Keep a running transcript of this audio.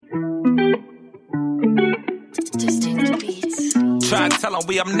Try to tell them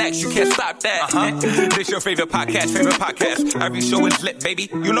we up next, you can't stop that. This your favorite podcast. Every show is lit, baby.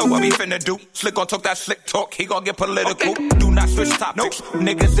 You know what we finna do. Slick gon' talk that slick talk, he gon' get political. Okay. Do not switch topics,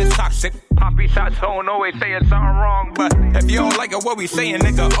 niggas is toxic. Poppy shots don't always saying something wrong, but if you don't like it, what we saying,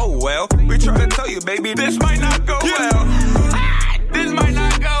 nigga, oh well. We try to tell you, baby, this might not go well. This might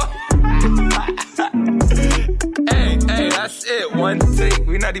not go. Hey, that's it. One take.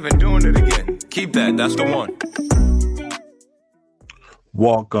 We're not even doing it again. Keep that. That's the one.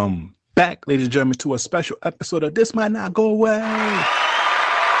 Welcome back, ladies and gentlemen, to a special episode of This Might Not Go Away. Yeah.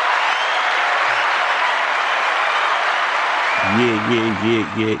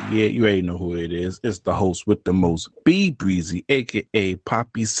 You already know who it is. It's the host with the most, B Breezy, aka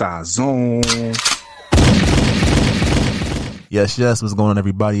Poppy Sazon. Yes. What's going on,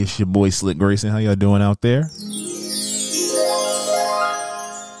 everybody? It's your boy Slick Grayson. How y'all doing out there?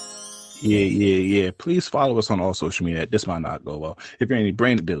 Yeah. Please follow us on all social media. This might not go well. If you're any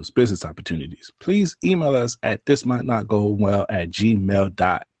brand deals, business opportunities, please email us at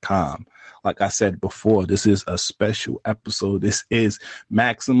thismightnotgowell@gmail.com. Like I said before, this is a special episode. This is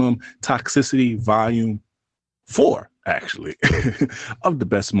Maximum Toxicity Volume 4, actually, of the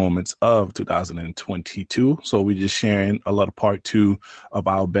best moments of 2022. So we're just sharing a lot of part 2 of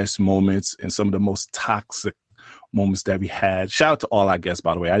our best moments and some of the most toxic moments that we had. Shout out to all our guests,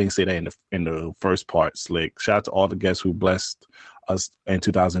 by the way. I didn't say that in the first part, Slick. Shout out to all the guests who blessed us in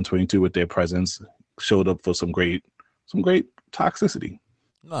 2022 with their presence, showed up for some great toxicity.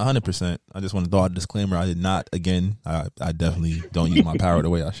 No, 100%. I just want to throw out a disclaimer. I did not, again, I definitely don't use my power the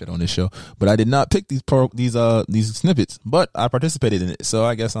way I should on this show, but I did not pick these snippets, but I participated in it. So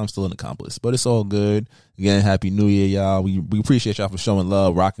I guess I'm still an accomplice, but it's all good. Again, Happy New Year, y'all. We appreciate y'all for showing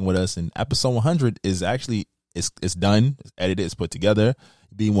love, rocking with us. And episode 100 is actually, it's done, it's edited, it's put together.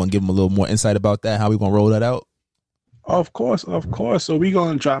 Do you want to give them a little more insight about that? How we going to roll that out? Of course. So we're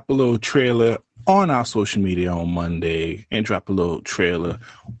going to drop a little trailer on our social media on Monday and drop a little trailer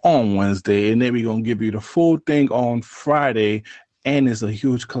on Wednesday. And then we're going to give you the full thing on Friday. And it's a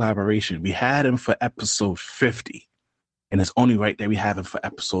huge collaboration. We had him for episode 50. And it's only right that we have him for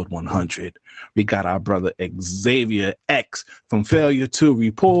episode 100. We got our brother Xavier X from Failure to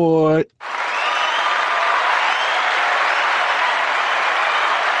Report.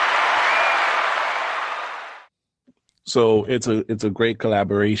 So it's a great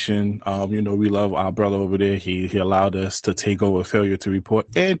collaboration. We love our brother over there. He allowed us to take over Failure to Report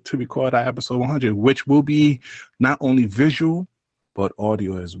and to record our episode 100, which will be not only visual, but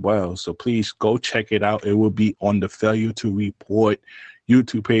audio as well. So please go check it out. It will be on the Failure to Report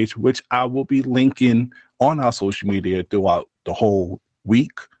YouTube page, which I will be linking on our social media throughout the whole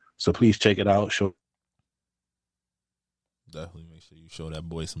week. So please check it out. Definitely make sure you show that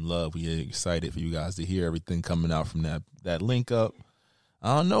boy some love. We are excited for you guys to hear everything coming out from that link up.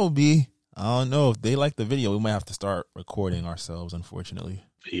 I don't know, B. I don't know if they like the video. We might have to start recording ourselves, unfortunately.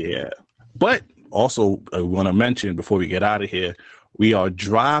 Yeah. But also, I want to mention before we get out of here, we are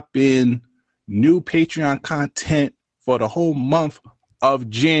dropping new Patreon content for the whole month of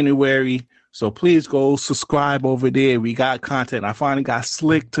January. So please go subscribe over there. We got content. I finally got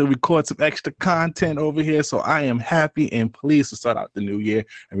Slick to record some extra content over here. So I am happy and pleased to start out the new year.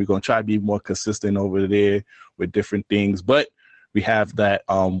 And we're going to try to be more consistent over there with different things. But we have that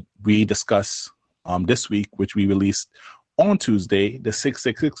we discuss this week, which we released on Tuesday, the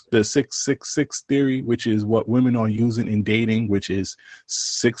 666 theory, which is what women are using in dating, which is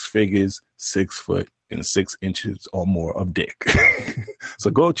 6 figures, 6 foot, and 6 inches or more of dick.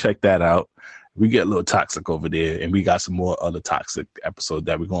 So go check that out. We get a little toxic over there, and we got some more other toxic episodes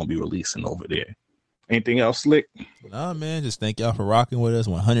that we're going to be releasing over there. Anything else, Slick? Nah, man, just thank y'all for rocking with us.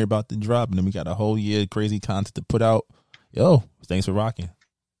 100 about to drop, and then we got a whole year crazy content to put out. Yo, thanks for rocking.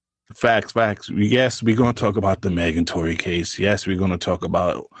 Facts. Yes, we're going to talk about the Megan Tory case. Yes, we're going to talk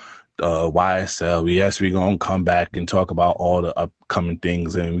about YSL. Yes, we're going to come back and talk about all the upcoming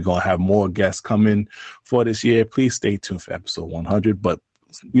things, and we're going to have more guests coming for this year. Please stay tuned for episode 100, but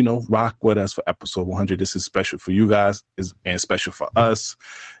rock with us for episode 100. This is special for you guys and special for us.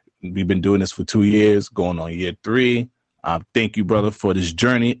 We've been doing this for 2 years, going on year 3. Thank you, brother, for this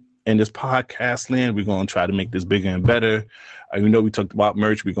journey in this podcast land. We're going to try to make this bigger and better. We talked about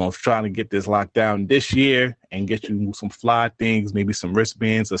merch. We're going to try to get this locked down this year and get you some fly things, maybe some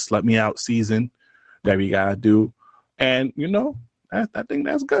wristbands, a Slut Me Out season that we got to do. And, I think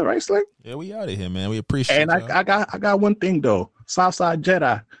that's good, right, Slick? Yeah, we out of here, man. We appreciate it. And I got one thing, though. Southside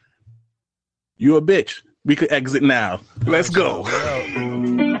Jedi, you a bitch. We could exit now. Let's go.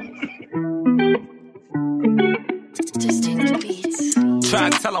 Try Try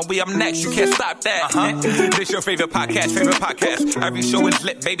to tell them we up next, you can't stop that. This your favorite podcast. Every show is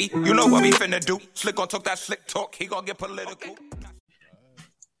lit, baby. You know what we finna do. Slick gon' talk that slick talk, he gon' get political.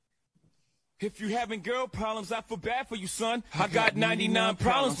 If you having girl problems, I feel bad for you, son. I got 99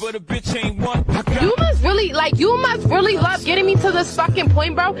 problems, but a bitch ain't one. You must really love getting me to this fucking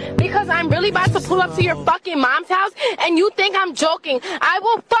point, bro, because I'm really about to pull up to your fucking mom's house and you think I'm joking. I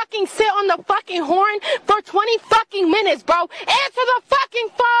will fucking sit on the fucking horn for 20 fucking minutes, bro. Answer the fucking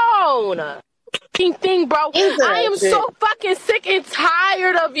phone. Fucking thing, bro. I am so fucking sick and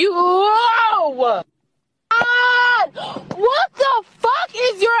tired of you. Whoa. God, what the fuck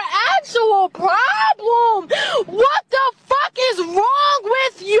is your actual problem? What the fuck is wrong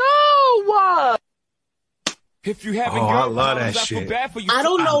with you? If you having I girl love problems, that I feel shit. bad for you. I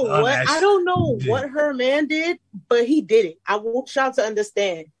don't know what her man did, but he did it. I want y'all to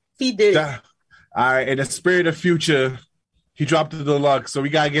understand. He did it. All right, in the spirit of Future, he dropped the deluxe, so we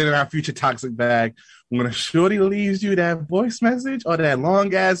gotta get in our Future Toxic bag. When a shorty leaves you that voice message or that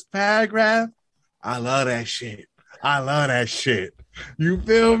long ass paragraph, I love that shit. You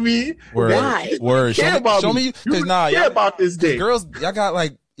feel me? Word. Show me. Because care about this dick. Girls, y'all got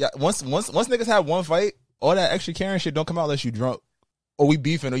like, once niggas have one fight, all that extra caring shit don't come out unless you drunk or we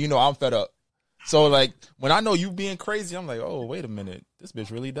beefing or I'm fed up. So like when I know you being crazy, I'm like, oh wait a minute, this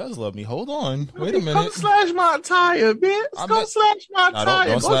bitch really does love me. Hold on, wait a minute. Come slash my tire, bitch. Come slash my tire.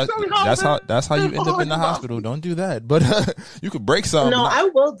 Don't slash. That's how you end up in the hospital. Don't do that. But you could break something. No, I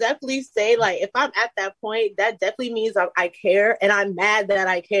will definitely say, like, if I'm at that point, that definitely means I care, and I'm mad that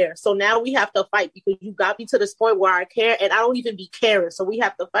I care. So now we have to fight because you got me to this point where I care, and I don't even be caring. So we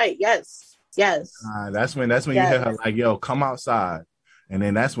have to fight. Yes. That's when you hear her like, "Yo, come outside." And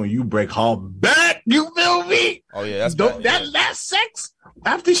then that's when you break her back. You feel me? Oh yeah, that's sex.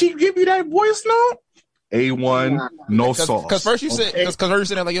 After she give you that voice note, A1, no sauce. Because first you said,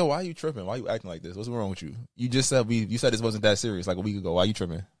 like, yo, why are you tripping? Why are you acting like this? What's wrong with you? You just said you said this wasn't that serious like a week ago. Why are you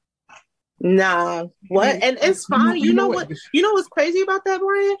tripping? Nah, what? And it's fine. You know what? You know what's crazy about that,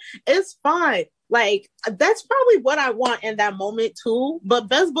 Brian? It's fine. Like, that's probably what I want in that moment too. But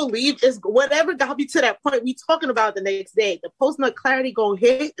best believe is whatever got me to that point, we talking about the next day. The post-nut clarity gonna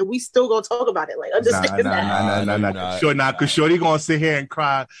hit, and we still gonna talk about it. Like, understand that? Nah. Sure not, because Shorty gonna sit here and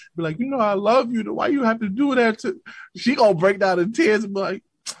cry. Be like, I love you. Why you have to do that? She gonna break down in tears and be like,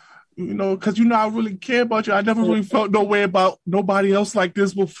 because I really care about you. I never really felt no way about nobody else like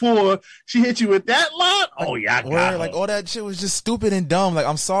this before. She hit you with that line. Oh yeah, I got her. Like all that shit was just stupid and dumb. Like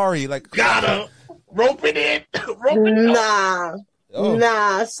I'm sorry. Like got her. Rope it in. Nah. Oh.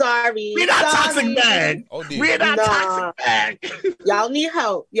 Nah, sorry. We're not toxic bag. We're not toxic bag. Y'all need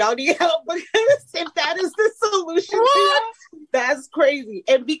help because if that is the solution, that's crazy.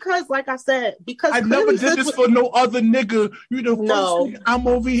 And because, like I said, I never did this for no other nigga. No. I'm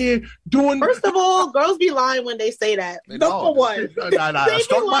over here doing. First of all, girls be lying when they say that. Number one. Nah.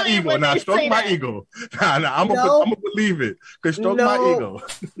 Stroke my ego. Stroke my ego. I'm gonna believe it. Cause stroke my ego.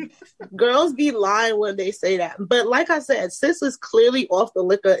 Girls be lying when they say that. But like I said, sis is clearly off the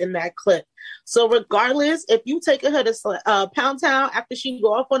liquor in that clip. So regardless, if you taking her to Pound Town after she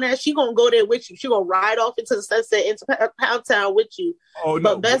go off on that, she gonna go there with you. She gonna ride off into the sunset into Pound Town with you. Oh, no.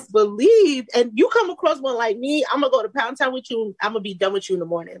 But best believe, and you come across one like me, I'm gonna go to Pound Town with you. I'm gonna be done with you in the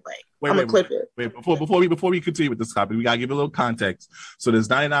morning. Like I'm gonna clip it. Wait, before we continue with this topic, we gotta give a little context. So this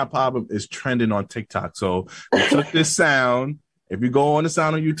 99 problem is trending on TikTok. So we took this sound. If you go on the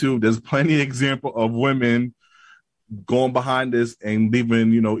sound on YouTube, there's plenty of example of women going behind this and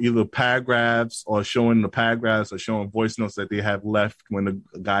leaving, either paragraphs or showing voice notes that they have left when the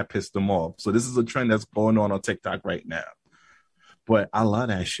guy pissed them off. So this is a trend that's going on TikTok right now. But I love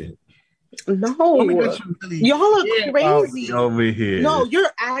that shit. No, y'all are crazy over here. No,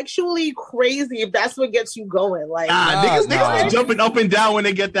 you're actually crazy if that's what gets you going. Like, niggas jumping up and down when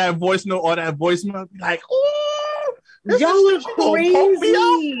they get that voice note or that voicemail. Like, oh. Y'all are crazy.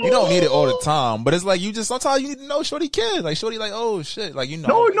 You don't need it all the time, but it's like sometimes you need to know Shorty cares. Like Shorty, like, oh shit, like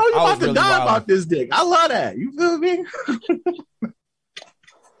No, you about to die about this dick. I love that. You feel me?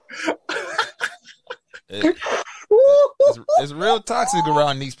 It's real toxic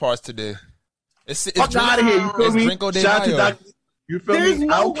around these parts today. It's out of here. You feel me? Shout out to Dr. You feel me?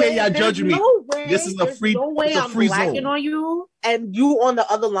 I don't care. Y'all judging me. This is a free. No way I'm blacking on you, and you on the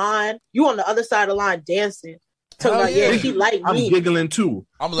other line. You on the other side of the line dancing. Yeah, she like me. I'm giggling too.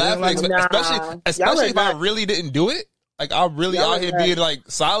 I'm laughing, especially if I really didn't do it. Like I'm really out here being like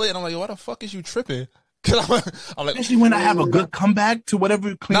solid, and I'm like, why the fuck is you tripping? Cause I'm like, especially when I have a good comeback to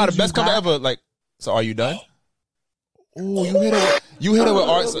whatever. Not the best comeback ever. Like, so are you done? Oh, you hit it with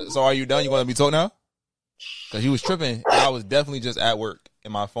art. So are you done? You want to be told now? Cause you was tripping. I was definitely just at work.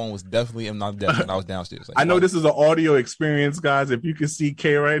 and my phone was definitely when I was downstairs. Like, I know this is an audio experience, guys. If you can see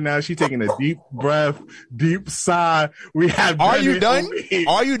Kay right now, she's taking a deep breath, deep sigh. We have. Are you done?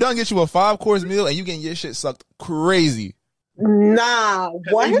 Are you done? Get you a 5-course meal and you getting your shit sucked crazy. Nah,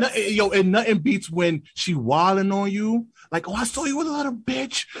 what? And nothing beats when she wilding on you. Like, oh, I saw you with a little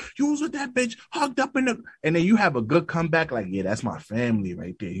bitch. You was with that bitch, hugged up and then you have a good comeback. Like, yeah, that's my family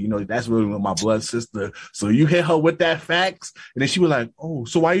right there. You know, that's really my blood sister. So you hit her with that facts, and then she was like, oh,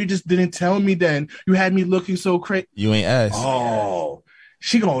 so why you just didn't tell me then? You had me looking so crazy. You ain't asked. Oh,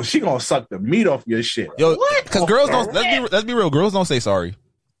 she gonna suck the meat off your shit. Yo, because girls don't. Let's be real. Girls don't say sorry.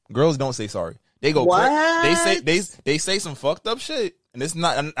 Girls don't say sorry. They go. What? They say some fucked up shit. And it's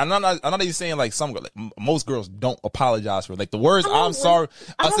not. I'm not even saying like some. Like, most girls don't apologize for like the words. I'm sorry.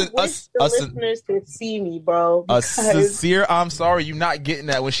 Wish the listeners could see me, bro. A sincere I'm sorry. You're not getting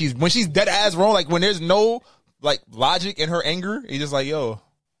that when she's dead ass wrong. Like when there's no like logic in her anger. You're just like, yo,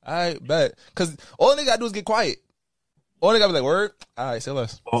 I bet. Because all they gotta do is get quiet. All they gotta be like, word. All right, say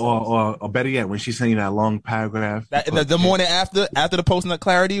less. Or better yet, when she's sending that long paragraph. The morning after the posting of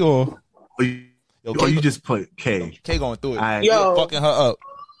clarity, or. You just put K. K going through it. Yo. We are fucking her up.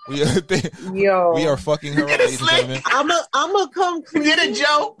 We are fucking her up, ladies and gentlemen. I'ma come clean. Get a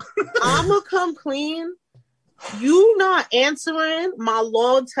joke. I'ma come clean. You not answering my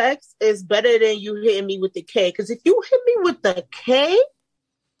long text is better than you hitting me with the K. Because if you hit me with the K,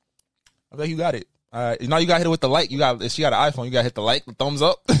 I think you got it. All right. Now you got to hit it with the like. If she got an iPhone, you got to hit the like, the thumbs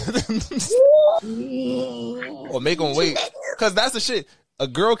up, or make them wait. Because that's the shit. A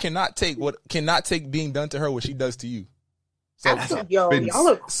girl cannot take being done to her what she does to you. So, y'all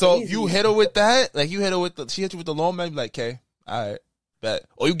are crazy. So you hit her with that, like you hit her with she hit you with the long man, like, okay, all right, bet.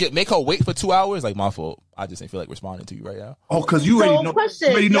 Or you make her wait for 2 hours, like my fault. I just didn't feel like responding to you right now. Oh, because you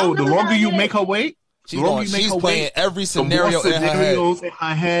already know. The longer you make her wait, she's playing every scenario in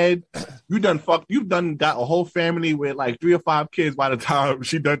her head. You done got a whole family with like 3 or 5 kids by the time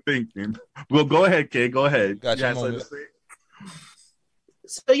she done thinking. Well, go ahead, kid. Go ahead.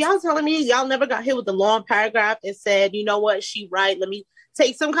 So y'all telling me y'all never got hit with the long paragraph and said, you know what, she right. Let me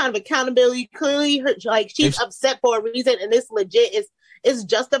take some kind of accountability. Clearly, she's upset for a reason, and it's legit. It's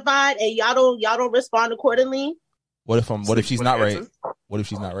justified, and y'all don't respond accordingly. What if she's not right? What if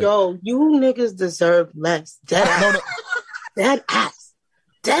she's not right? Yo, you niggas deserve less. Dead ass.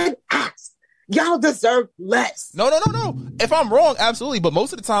 Dead ass. Y'all deserve less. No. If I'm wrong, absolutely. But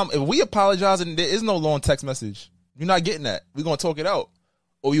most of the time, if we apologize and there is no long text message, you're not getting that. We're gonna talk it out.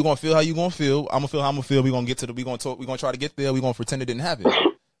 Or you gonna feel how you gonna feel. I'm gonna feel how I'm gonna feel. We're gonna talk. We're gonna try to get there. We're gonna pretend it didn't happen.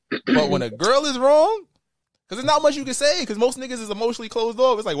 But when a girl is wrong, because there's not much you can say, because most niggas is emotionally closed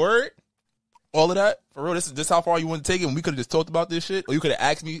off. It's like, word, all of that for real. This is how far you want to take it. And we could have just talked about this shit, or you could have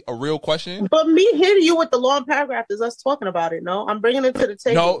asked me a real question. But me hitting you with the long paragraph is us talking about it. No, I'm bringing it to the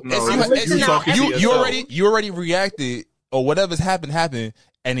table. You already reacted, or whatever's happened.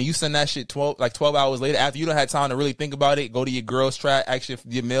 And then you send that shit 12 hours later after you don't have time to really think about it. Go to your girl's track, ask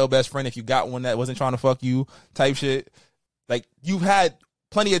your male best friend if you got one that wasn't trying to fuck you, type shit. Like, you've had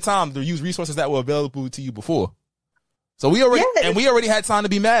plenty of time to use resources that were available to you before. So we already had time to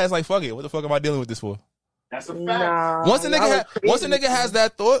be mad. It's like, fuck it. What the fuck am I dealing with this for? That's a fact. Nah, once a nigga has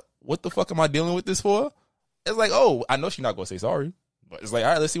that thought, what the fuck am I dealing with this for? It's like, oh, I know she's not gonna say sorry, but it's like,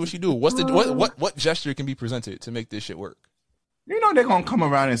 all right, let's see what she do. What gesture can be presented to make this shit work? You know they're gonna come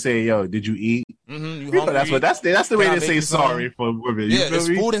around and say, "Yo, did you eat?" Mm-hmm, that's the way they say sorry for women. It's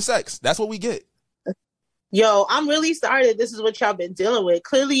food and sex. That's what we get. Yo, I'm really sorry that this is what y'all been dealing with.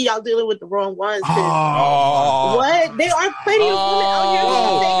 Clearly, y'all dealing with the wrong ones. What? There are plenty of women out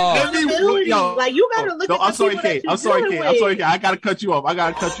here taking accountability. Like, you gotta look at the people that you're dealing with. I gotta cut you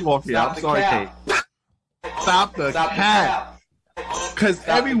off here. I'm sorry, Kate. Stop the cap. Because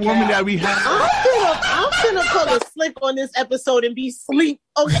every woman that we have, I'm gonna pull a slick on this episode and be sleep.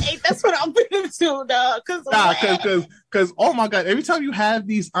 Okay, that's what I'm gonna do, dog. Because oh my god, every time you have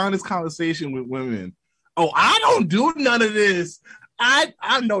these honest conversations with women, oh, I don't do none of this. I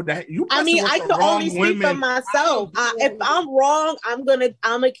know that you. I mean, I can only speak for myself. If I'm wrong, I'm gonna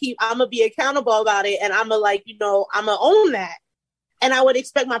be accountable about it, and I'm gonna own that, and I would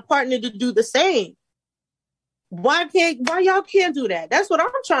expect my partner to do the same. Why y'all can't do that? That's what I'm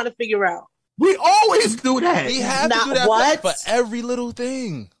trying to figure out. We always do that. We have to do that for every little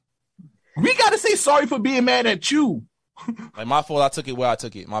thing. We gotta say sorry for being mad at you. Like, my fault. I took it where I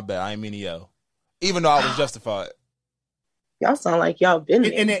took it. My bad. I ain't mean to yell, even though I was justified. Y'all sound like y'all been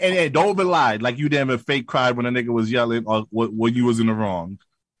there. And don't lie. Like, you damn fake cried when a nigga was yelling or when you was in the wrong.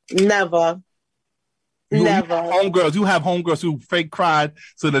 Never. Never. You have homegirls who fake cried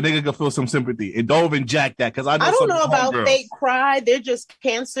so the nigga can feel some sympathy. And don't even jack that because I don't know about fake cry. They're just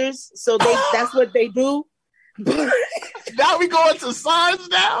cancers, so that's what they do. Now we going to signs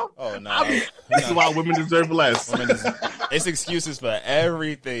now. Oh no, this is why women deserve less. It's excuses for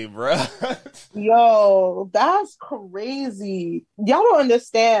everything, bro. Yo, that's crazy. Y'all don't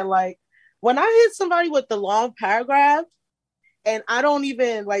understand. Like when I hit somebody with the long paragraph, and I don't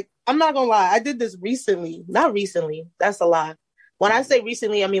even like. I'm not gonna lie. I did this recently. Not recently. That's a lie. When I say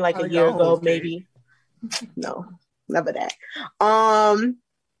recently, I mean like a year ago, maybe. No, never that.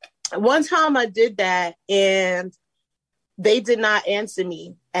 One time I did that and they did not answer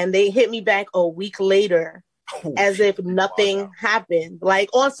me and they hit me back a week later as if nothing happened. Like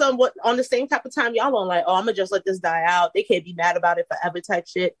on the same type of time y'all on like, oh, I'm gonna just let this die out. They can't be mad about it forever type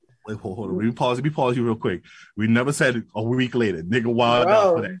shit. Wait, hold on. Let me pause you real quick. We never said a week later. Nigga wild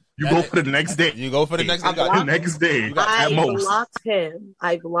out for that. You go for the next day. You go for the next day. The next day. I blocked him.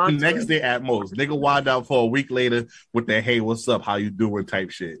 The next day at most. Nigga wild out for a week later with that, hey, what's up? How you doing type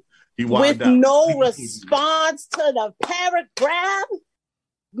shit. He with out. No response to the paragraph.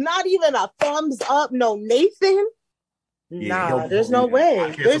 Not even a thumbs up. No Nathan. Nah, there's no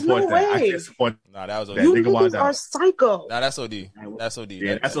way. There's no way. Nah, that was OD. You niggas are psycho. Nah, that's OD. That's OD.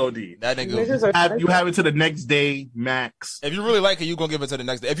 Yeah, that's OD. That nigga. You have it to the next day, max. If you really like her, you gonna give it to the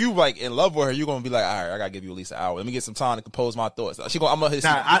next day. If you like in love with her, you gonna be like, all right, I gotta give you at least an hour. Let me get some time to compose my thoughts. I'm gonna hit.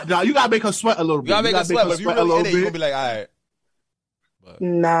 Nah, you gotta make her sweat a little bit. You gotta make her sweat, but if you really in it, you gonna be like, all right. But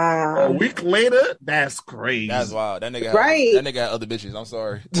nah. A week later, that's crazy. That nigga had other bitches. I'm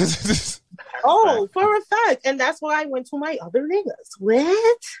sorry. Oh, for a fact. And that's why I went to my other niggas.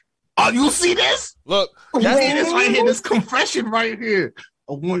 What? Oh, you see this? Look. You see this right here? This confession right here.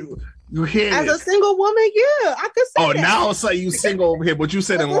 You hear As a single woman, yeah, I could say that. Now I'll say you single over here, but you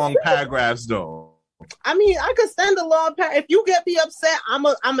said in long paragraphs, though. I mean, I could send a long paragraph. If you get me upset, I'm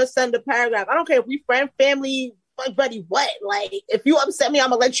a send a paragraph. I don't care if we friend, family, buddy, what? Like, if you upset me, I'm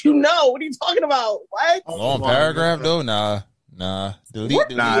gonna let you know. What are you talking about? What? A long paragraph, though? Nah.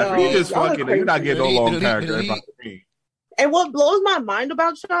 Delete. Nah, you just fucking it. You're not getting no long paragraph. And what blows my mind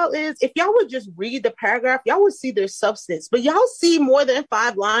about y'all is if y'all would just read the paragraph, y'all would see their substance. But y'all see more than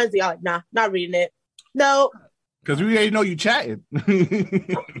 5 lines. Y'all like, nah, not reading it. No. Because we ain't know you chatting.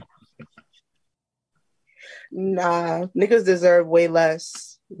 Nah, niggas deserve way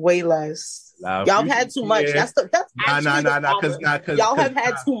less. Way less. Nah, y'all have had too much. Yeah. That's because y'all have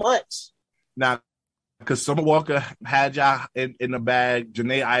had too much. Nah, because Summer Walker had y'all in the bag.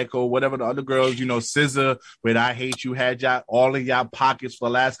 Janae Aiko, whatever the other girls, SZA, with I Hate You, had y'all all in y'all pockets for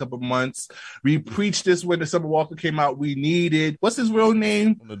the last couple of months. We preached this when the Summer Walker came out. We needed, what's his real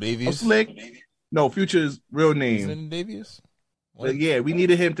name? Slick? No, Future's real name. Davies? Yeah, we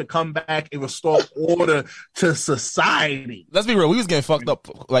needed him to come back and restore order to society. Let's be real. We was getting fucked up.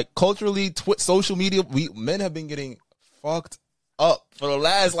 Like, culturally, social media, men have been getting fucked up for the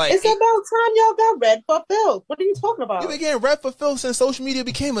last, It's about time y'all got red for filth. What are you talking about? You've been getting red for filth since social media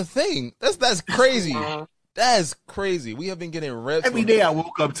became a thing. That's crazy. That's crazy. We have been getting red every day. I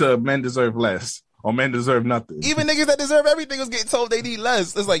woke up to men deserve less or men deserve nothing. Even niggas that deserve everything was getting told they need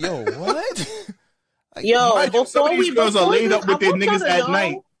less. It's like, yo, what? Some of these girls are laid up with their niggas at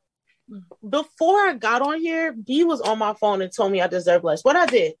night. Before I got on here, B was on my phone and told me I deserve less. What I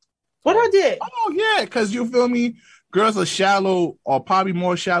did? Oh, yeah, because you feel me? Girls are shallow or probably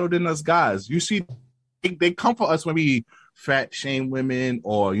more shallow than us guys. You see, they comfort us when we fat shame women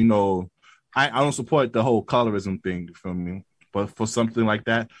or, I don't support the whole colorism thing, you feel me? But for something like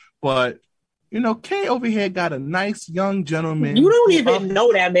that. But, Kay over here got a nice young gentleman. You don't even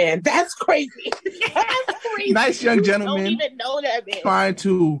know that man. That's crazy. That's crazy. Nice young gentleman. You don't even know that man. Trying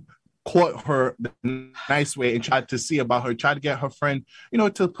to court her the nice way and try to see about her, try to get her friend,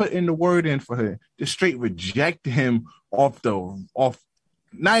 to put in the word in for her. Just straight reject him off,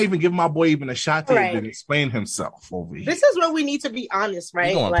 not even give my boy even a shot to even explain himself over here. This is where we need to be honest,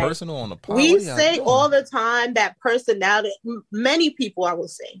 right? Going personal on the pod. We say all the time that personality, many people I will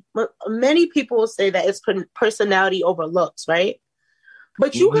say that it's personality over looks, right?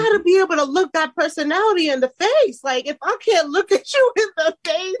 But you got to be able to look that personality in the face. Like, if I can't look at you in the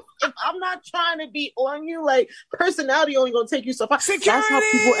face, if I'm not trying to be on you, like, personality only going to take you so far. Security! That's how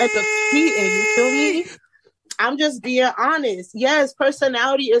people end up cheating, you feel me? I'm just being honest. Yes,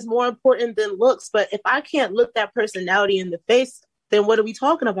 personality is more important than looks, but if I can't look that personality in the face, then what are we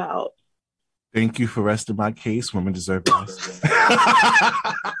talking about? Thank you for resting my case. Women deserve less.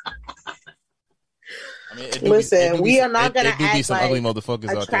 Listen, we are not going to act some like ugly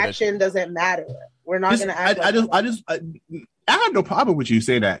motherfuckers attraction doesn't matter. We're not going to act I have no problem with you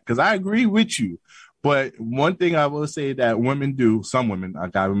say that because I agree with you. But one thing I will say that women do, some women, I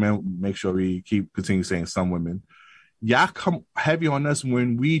gotta make sure we continue saying some women. Y'all come heavy on us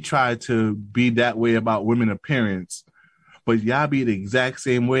when we try to be that way about women appearance, but y'all be the exact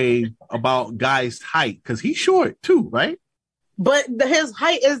same way about guys' height because he's short too, right? But his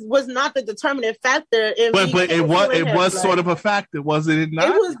height was not the determining factor. But it was sort of a factor, wasn't it? Not?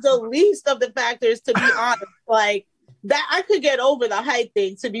 It was the least of the factors, to be honest. Like that, I could get over the height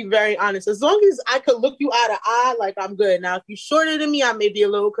thing. To be very honest, as long as I could look you eye to eye, like I'm good. Now, if you're shorter than me, I may be a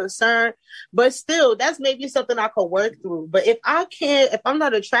little concerned, but still, that's maybe something I could work through. But if I'm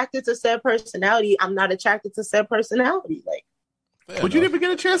not attracted to said personality, I'm not attracted to said personality. Like. But you didn't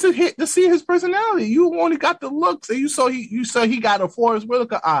get a chance to see his personality. You only got the looks, and you saw he got a Forrest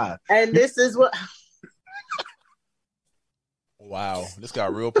Whitaker eye. And this is what. Wow, this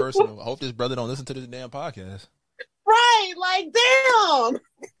got real personal. I hope this brother don't listen to this damn podcast. Right, like damn.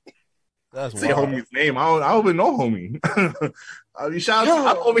 That's say homie's name. I don't even know homie. I mean,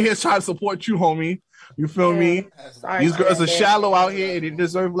 I'm over here trying to support you, homie. You feel me? Sorry, these girls are shallow out here, and they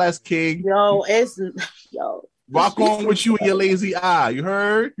deserve less, king. Yo. Rock on with you and your lazy eye. You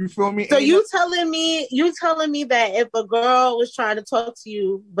heard? You feel me? So you telling me that if a girl was trying to talk to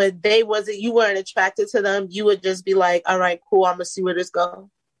you, but you weren't attracted to them, you would just be like, all right, cool, I'm gonna see where this goes.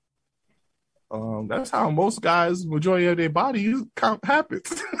 That's how most guys, majority of their body count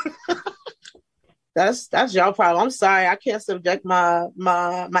happens. That's y'all problem. I'm sorry, I can't subject my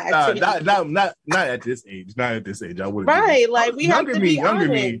activity. Not at this age. Not at this age. I wouldn't. Right, like we have to be younger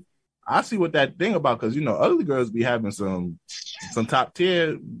honest. me. I see what that thing about because ugly girls be having some top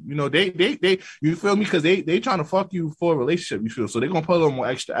tier. They you feel me because they trying to fuck you for a relationship. You feel so they're gonna put a little more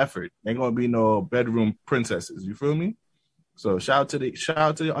extra effort. Ain't gonna be no bedroom princesses. You feel me? So shout out to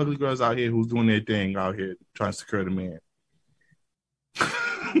the ugly girls out here who's doing their thing out here trying to secure the man.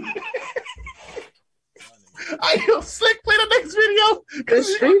 Slick play the next video. The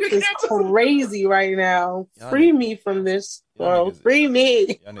street is crazy right now. Free me from this, bro. Free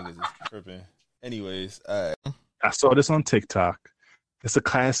me. Y'all niggas is tripping. Anyways, I saw this on TikTok. It's a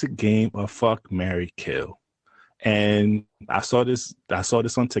classic game of fuck, marry, kill, and I saw this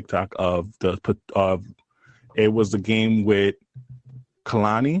on TikTok it was the game with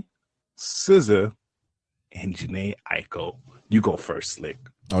Kalani, SZA, and Janae Aiko. You go first, Slick.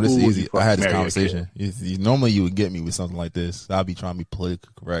 Oh, this is easy. I had this conversation. Normally, you would get me with something like this. I'll be trying to be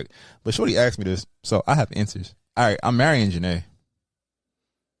politically correct. But Shorty asked me this, so I have answers. All right, I'm marrying Janae.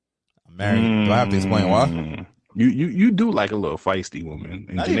 I'm marrying. Do I have to explain why? You do like a little feisty woman,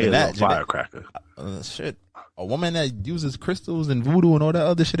 and Janae is a little firecracker. Shit, a woman that uses crystals and voodoo and all that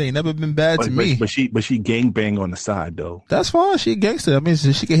other shit ain't never been bad to me. But she gang bang on the side though. That's fine. She a gangster. I mean,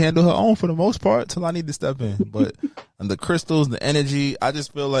 she can handle her own for the most part till I need to step in. But and the crystals, the energy, I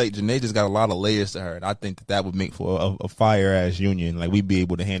just feel like Janae just got a lot of layers to her, and I think that would make for a fire ass union. Like we'd be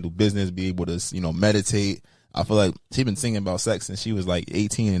able to handle business, be able to meditate. I feel like she's been singing about sex since she was like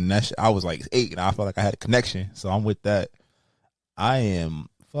 18, and I was like 8, and I felt like I had a connection. So I'm with that. I am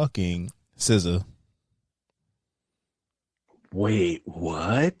fucking SZA. Wait,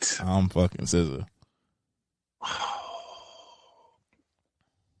 what? I'm fucking SZA.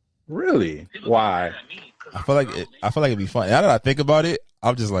 Really? Why? I feel like it'd be fun. Now that I think about it,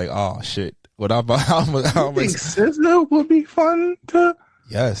 I'm just like, oh shit. What I think SZA would be fun to?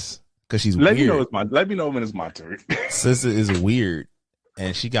 Yes. Cause she's weird. Let me know when it's my turn. SZA is weird,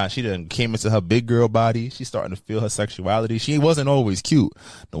 and she done came into her big girl body. She's starting to feel her sexuality. She wasn't always cute.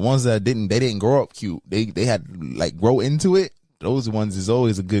 The ones that didn't grow up cute. They had like grow into it. Those ones is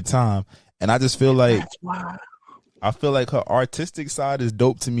always a good time. And I just feel like her artistic side is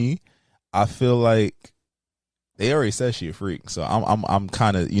dope to me. I feel like they already said she a freak, so I'm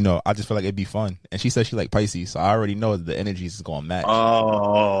kind of I just feel like it'd be fun. And she said she like Pisces, so I already know that the energies is gonna match.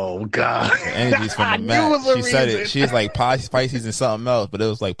 Oh God, the energies from the match. She said it. She's like Pisces and something else, but it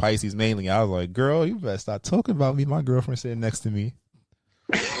was like Pisces mainly. I was like, girl, you better stop talking about me. My girlfriend sitting next to me,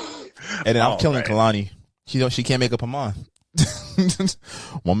 and then I'm killing Kalani. She can't make up her mind.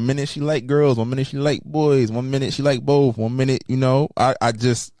 1 minute she like girls, 1 minute she like boys, 1 minute she like both, 1 minute I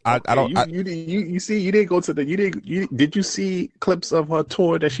don't. You see, you didn't go to did you see clips of her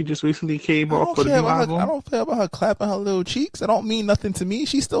tour that she just recently came off for the new album? I don't care about her clapping her little cheeks. That don't mean nothing to me.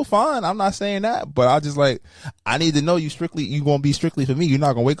 She's still fine. I'm not saying that, but I just like I need to know you gonna be strictly for me. You're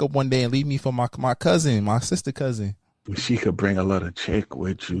not gonna wake up one day and leave me for my cousin, my sister cousin. She could bring a little chick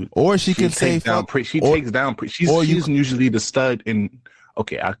with you, or she could say takes down. She's usually the stud in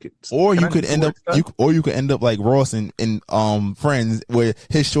okay, I could. Or you could end up like Ross in Friends, where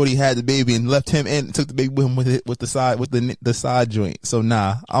his shorty had the baby and left him and took the baby with him with the side joint. So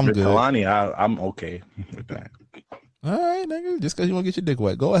nah, I'm with good. Kalani, I'm okay with that. All right, nigga. Just because you want to get your dick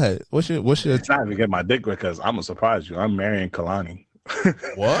wet, go ahead. What's your? It's not even get my dick wet because I'm gonna surprise you. I'm marrying Kalani.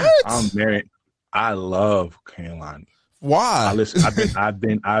 What? I'm married. I love Kalani. Why?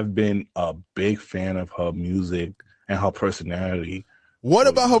 I've been a big fan of her music and her personality. What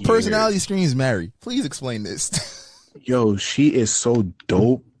about her personality screams Mary? Please explain this. Yo, she is so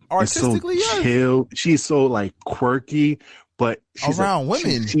dope. Artistically, so chill. She's so like quirky, but she's around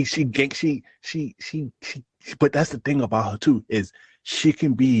women. She. But that's the thing about her too, is she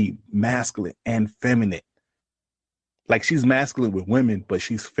can be masculine and feminine. Like she's masculine with women, but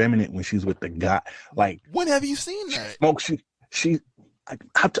she's feminine when she's with the guy. Like, when have you seen that? Smoke.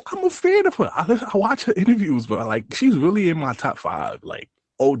 I'm a fan of her. I watch her interviews, but like she's really in my top 5. Like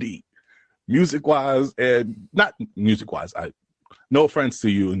OD, music wise, and not music wise. No offense to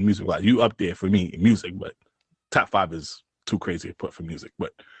you in music wise, you up there for me in music, but top 5 is too crazy to put for music.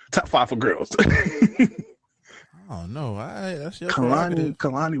 But top 5 for girls. Oh no, that's your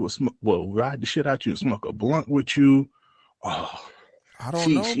Kalani will ride the shit out you and smoke a blunt with you. Oh, I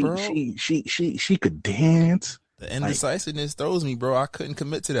don't know, bro. She could dance. The indecisiveness throws me, bro. I couldn't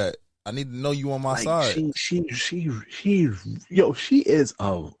commit to that. I need to know you on my side. She is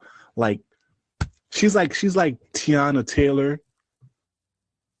she's like Tiana Taylor,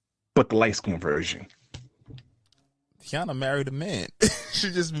 but the light skin version. Tiana married a man.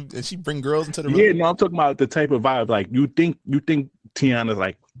 she bring girls into the room. Yeah, no, I'm talking about the type of vibe. Like you think Tiana's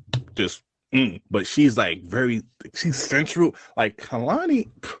like just, but she's like she's sensual. Like Kalani,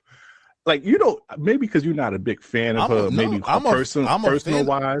 like maybe because you're not a big fan of her. Personal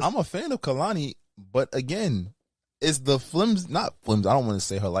wise, I'm a fan of Kalani, but again, it's the not flimsy. I don't want to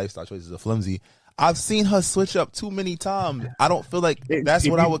say her lifestyle choices are flimsy. I've seen her switch up too many times. I don't feel like that's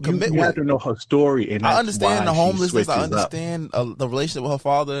what I would commit with. You have to know her story, and I understand the homelessness. I understand the relationship with her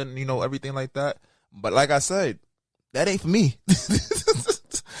father, and everything like that. But like I said, that ain't for me.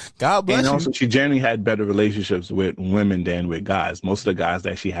 God bless you. And also, she generally had better relationships with women than with guys. Most of the guys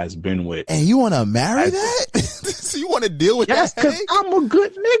that she has been with. And you want to marry that? So you want to deal with that? Yes, because I'm a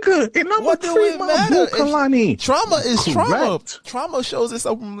good nigga, and I'm what a treat my boo Kalani. Trauma is trauma. Trauma shows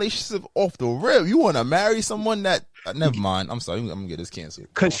itself in relationship off the rip. You want to marry someone that? Never mind. I'm sorry. I'm gonna get this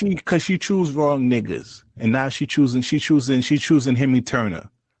canceled. Cause she chose wrong niggas, and now she choosing Hemi Turner.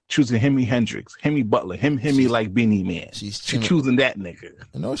 Choosing Hemi Hendrix, Hemi Butler, Hemi like Beanie Man. She's choosing that nigga.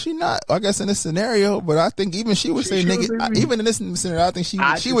 No, she not. I guess in this scenario, but I think even she would say nigga. Even in this scenario, I think she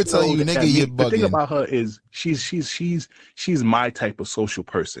would tell you nigga you're bugging. The thing about her is she's my type of social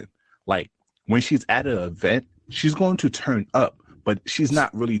person. Like when she's at an event, she's going to turn up, but she's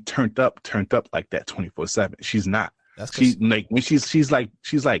not really turned up like that 24/7. She's not. She's like when she's like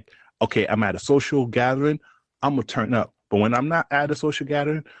okay, I'm at a social gathering, I'm gonna turn up. But when I'm not at a social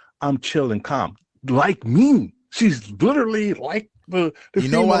gathering, I'm chill and calm. Like me. She's literally like the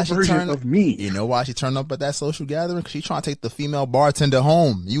female version of me. You know why she turned up at that social gathering? Because she's trying to take the female bartender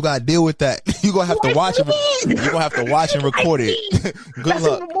home. You got to deal with that. You're going to have to watch it. You're going to have to watch and record it. Good That's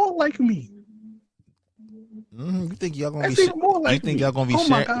luck. Even more like me. You think y'all going to be you think y'all going to be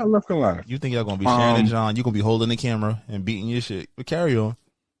sharing? My God, I love Kalani. You think y'all going to be sharing and John? You're going to be holding the camera and beating your shit. But carry on.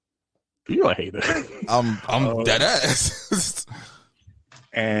 You're a hater. I'm dead ass.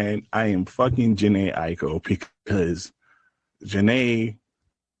 And I am fucking Jhené Aiko because Jhené,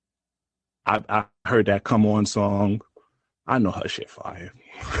 I heard that Come On song. I know her shit fire.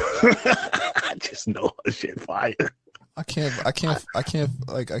 I just know her shit fire. I can't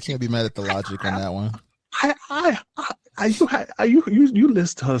be mad at the logic on that one. You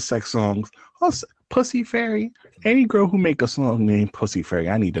list her sex songs. Pussy Fairy. Any girl who make a song named Pussy Fairy,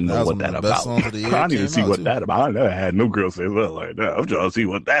 I need to know what that about. I need to see what that about. I never had no girl say well like that. I'm trying to see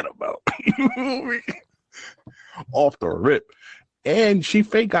what that about. Off the rip. And she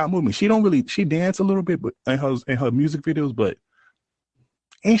fake got movement. She dance a little bit, but in her music videos, but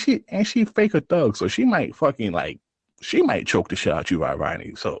and she fake a thug, so she might choke the shit out you right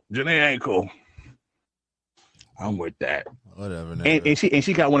riding. So Jhené ain't cool. I'm with that. Whatever. And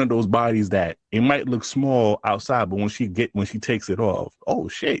she got one of those bodies that it might look small outside, but when she takes it off, oh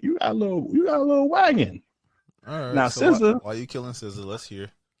shit, you got a little wagon. All right. Now so SZA, why you killing SZA? Let's hear.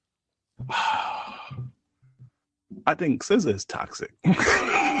 I think SZA is toxic.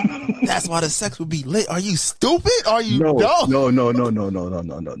 That's why the sex would be lit. Are you stupid? Are you dumb? No.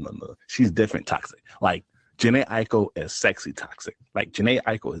 She's different toxic. Like Jhené Aiko is sexy toxic. Like Jhené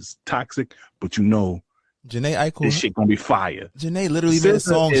Aiko is toxic, but Janae Eichel. This shit gonna be fire. Janae literally made a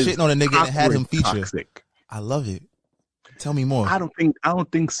song shitting on a nigga and had him feature. Toxic. I love it. Tell me more. I don't think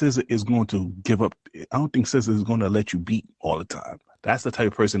SZA is going to give up. I don't think SZA is going to let you beat all the time. That's the type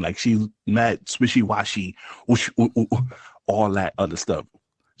of person, like, she's mad, swishy-washy, all that other stuff.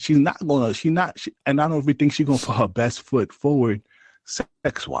 And I don't even think she's going to put her best foot forward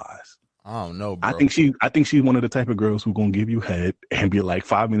sex-wise. I don't know, bro. I think she's one of the type of girls who's going to give you head and be like,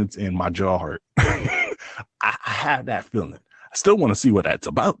 5 minutes in, my jaw hurt. I have that feeling. I still want to see what that's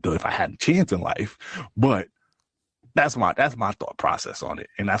about, though, if I had a chance in life. But that's my thought process on it,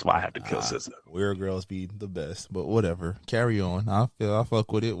 and that's why I have to kill SZA. Weird girls be the best, but whatever. Carry on. I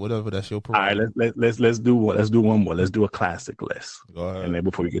fuck with it. Whatever. That's your all right. Let's do one more. Let's do a classic list. Go ahead. And then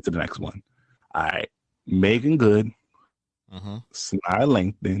before we get to the next one, all right. Megan Good,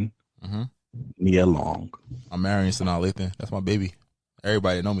 Sanaa Lathan, Nia Long. I'm marrying Sanaa Lathan. That's my baby.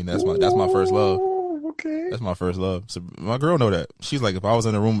 Everybody know me. That's my first love. Okay. That's my first love. So my girl know that. She's like, if I was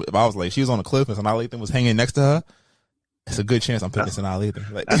in a room, if I was like, she was on a cliff and Sanaa Lathan was hanging next to her, it's a good chance I'm picking Sanaa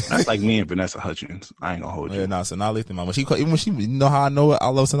Lathan. Like, that's like me and Vanessa Hudgens. I ain't gonna hold you. Yeah, nah, Sanaa Lathan, man. When she, you know how I know it? I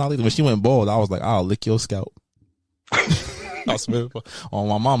love Sanaa Lathan. When she went bald, I was like, I'll lick your scalp. I swear on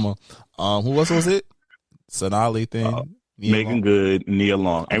my mama. Who else was it? Sanaa Lathan, Megan Good, Nia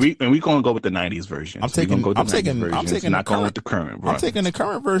Long, and we gonna go with the '90s version. I'm taking not going with the current. I'm taking the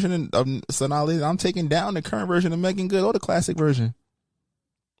current version of Sanaa Lathan. I'm taking down the current version of Megan Good or the classic version.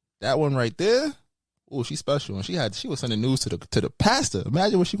 That one right there. Oh, she's special, and she was sending news to the pastor.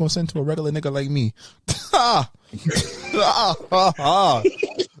 Imagine what she gonna send to a regular nigga like me.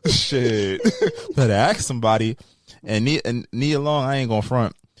 Shit, better ask somebody. And Nia Long, I ain't gonna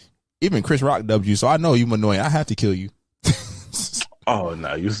front. Even Chris Rock dubbed you, so I know you annoying. I have to kill you. Oh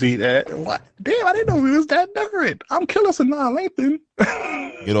no, you see that? What? Damn, I didn't know we was that different. I'm killing Sanaa Lathan.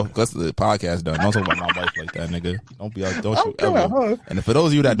 You know, that's the podcast done. Don't talk about my wife like that, nigga. Don't you ever. Her. And for those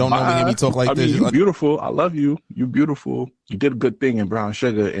of you that don't know me, hear me talk like this. You're beautiful. I love you. You're beautiful. You did a good thing in Brown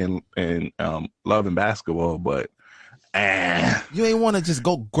Sugar and Love and Basketball, but you ain't want to just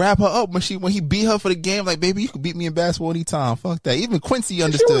go grab her up when he beat her for the game. Like, baby, you could beat me in basketball anytime. Fuck that. Even Quincy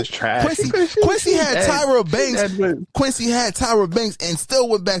understood. Quincy had Tyra Banks. Quincy had Tyra Banks and still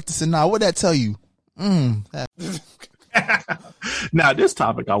went back to Sanaa. What'd that tell you? Now, this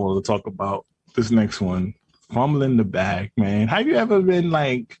topic I want to talk about, this next one, fumbling the bag, man. Have you ever been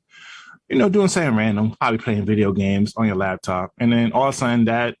like, doing something random, probably playing video games on your laptop, and then all of a sudden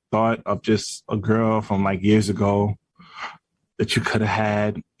that thought of just a girl from like years ago that you could have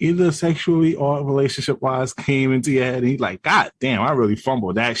had either sexually or relationship-wise came into your head, and you're like, God damn, I really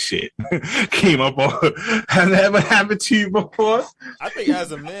fumbled that shit. Came up on. Has that ever happened to you before? I think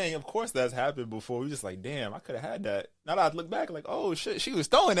as a man, of course that's happened before. We're just like, damn, I could have had that. Now that I look back, like, oh shit, she was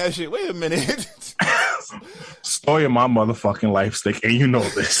throwing that shit. Wait a minute. Story of my motherfucking life, Stick, and you know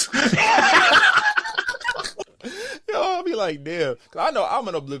this. I'll be like, damn. Cause I know I'm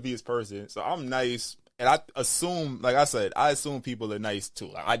an oblivious person, so I'm nice. And I assume, like I said, I assume people are nice too.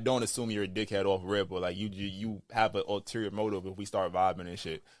 Like, I don't assume you're a dickhead off rip, or like you have an ulterior motive if we start vibing and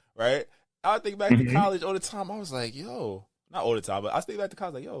shit, right? I think back to college all the time. I was like, yo, not all the time, but I think back to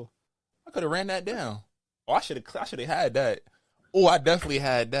college like, yo, I could have ran that down. Oh, I should have had that. Oh, I definitely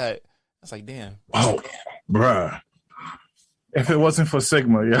had that. I was like, damn. Oh, bruh. If it wasn't for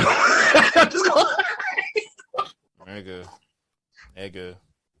Sigma, yo. Nigga.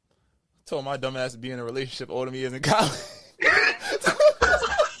 Told my dumb ass to be in a relationship older than me as in college.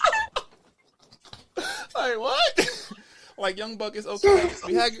 Like, what? Like, Young Buck is okay.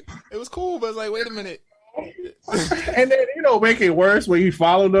 It was cool, but it's like, wait a minute. And then, make it worse when you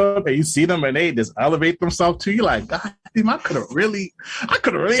follow them and you see them and they just elevate themselves to you. Like, God damn, I could have really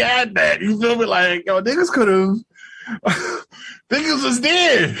had that. You feel me? Like, yo, niggas could have. Niggas was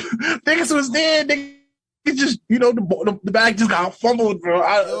there. It just, the bag just got fumbled, bro.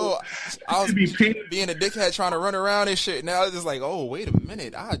 I was being a dickhead trying to run around and shit. Now it's just like, oh, wait a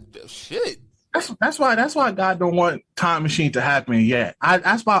minute. Shit. That's why God don't want time machine to happen yet.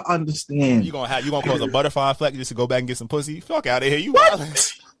 That's why I understand. You gonna cause a butterfly effect just to go back and get some pussy? Fuck out of here. You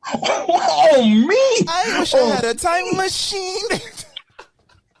what? Oh, me? I wish I had a time machine.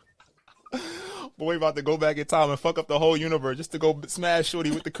 But we about to go back in time and fuck up the whole universe just to go smash shorty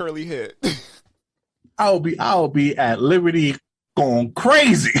with the curly head. I'll be at Liberty going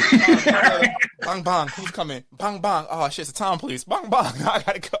crazy. Bang bang, who's coming? Bang bang. Oh shit, it's a time police. Bang bang, I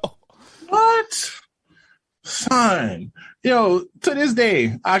gotta go. What? Son. Yo, to this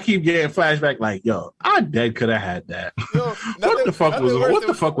day, I keep getting flashback like, yo, I dead could have had that. Yo, what the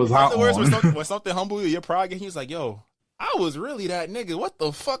fuck was hot on? When something humble you, your pride, and he was like, yo, I was really that nigga. What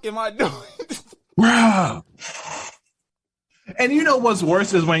the fuck am I doing? bruh. And you know what's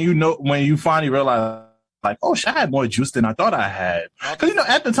worse is when you finally realize, like, oh shit, I had more juice than I thought I had. Because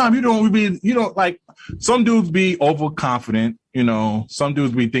at the time you don't like, some dudes be overconfident, some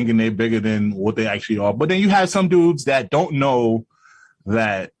dudes be thinking they're bigger than what they actually are. But then you have some dudes that don't know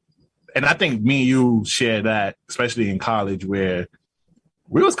that, and I think me and you share that, especially in college, where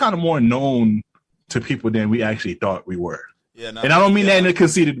we was kind of more known to people than we actually thought we were. Yeah, nah, and I don't mean that in a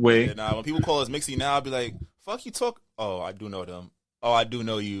conceited way. Yeah, when people call us Mixie now, I'll be like, fuck you talk. Oh, I do know them. Oh, I do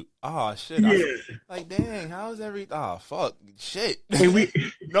know you. Oh, shit. Yeah. Like, dang, how's fuck. Shit. And you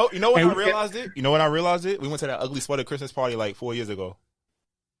know when I realized it? You know when I realized it? We went to that ugly sweater Christmas party like 4 years ago.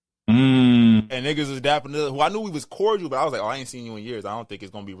 And niggas was dapping up. Who I knew we was cordial, but I was like, oh, I ain't seen you in years. I don't think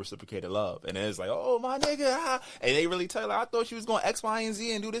it's gonna be reciprocated love. And then it's like, oh, my nigga. And they really tell you, like, I thought you was going X, Y, and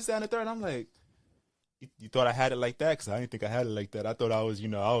Z and do this, that, and the third. And I'm like, you thought I had it like that? Because I didn't think I had it like that. I thought I was,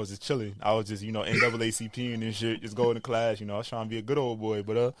 I was just chilling. I was just, NAACPing and shit, just going to class. I was trying to be a good old boy.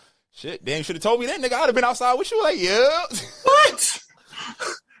 But, shit, damn, you should have told me that, nigga. I'd have been outside with you. Like, yeah. What?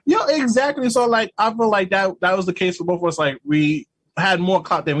 Yo, exactly. So, like, I feel like that was the case for both of us. Like, we had more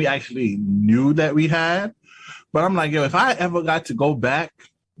clout than we actually knew that we had. But I'm like, yo, if I ever got to go back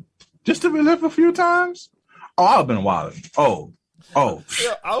just to relive a few times, I would have been wild.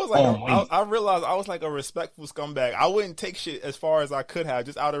 Yeah, I was like, I realized I was like a respectful scumbag. I wouldn't take shit as far as I could have,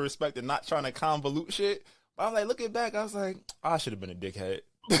 just out of respect and not trying to convolute shit. But I was like, looking back, I was like, I should have been a dickhead.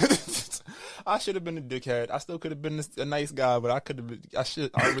 I should have been a dickhead. I still could have been a nice guy, but I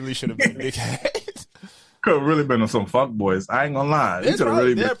really should have been a dickhead. Could have really been on some fuckboys. I ain't gonna lie.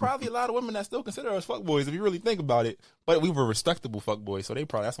 There are probably a lot of women that still consider us fuckboys if you really think about it. But we were respectable fuckboys, so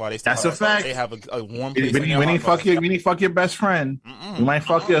that's why they. That's a fact. They have a warm place. When you fuck your best friend, you might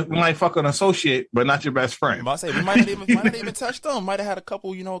fuck an associate, but not your best friend. I say we might not even touch them. Might have had a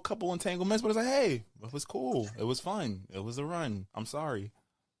couple entanglements, but it's like, hey, it was cool. It was fun. It was a run. I'm sorry.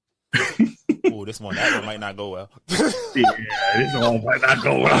 Oh, that one might not go well. Yeah, this one might not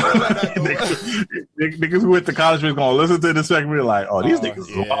go well. Niggas who went to college was gonna listen to this segment and like, oh, these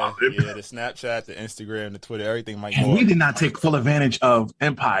niggas are wild. Yeah, the Snapchat, the Instagram, the Twitter, everything might go. We did not take full advantage of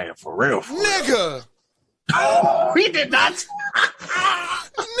Empire for real. Nigga! We did not.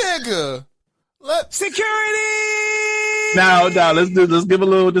 Nigga! Security! Now, let's give a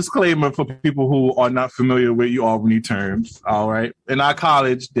little disclaimer for people who are not familiar with you Albany terms. All right. In our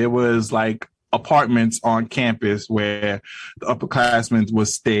college, there was like apartments on campus where the upperclassmen would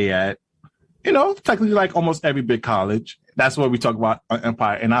stay at. Technically like almost every big college. That's what we talk about on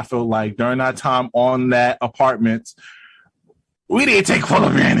Empire. And I feel like during our time on that apartment, we didn't take full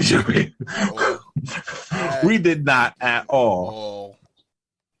advantage of it. We did not at all.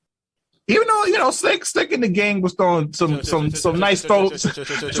 Even though, Slick in the gang was throwing some nice throws,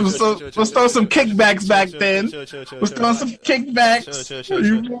 was throwing some kickbacks back then. Was throwing some kickbacks.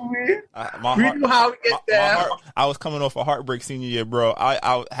 You know what I mean? We knew how to get there. I was coming off a heartbreak senior year, bro.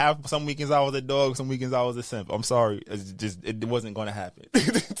 I have some weekends I was a dog, some weekends I was a simp. I'm sorry, it wasn't going to happen.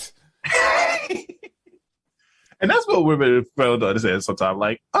 And that's what women fail to understand sometimes.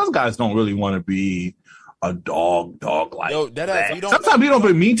 Like, us guys don't really want to be a dog like that. Sometimes you don't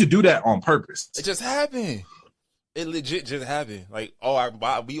even mean to do that on purpose. It just happened. It legit just happened. Like,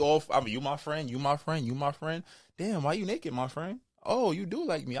 you my friend, you my friend, you my friend. Damn, why you naked, my friend? Oh, you do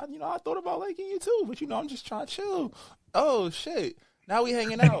like me. I thought about liking you too, but I'm just trying to chill. Oh shit. Now we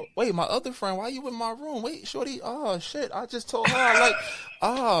hanging out. Wait, my other friend, why you in my room? Wait, shorty. Oh shit. I just told her I like.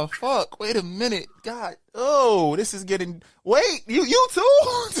 Oh fuck. Wait a minute. God. Oh, this is getting. Wait, you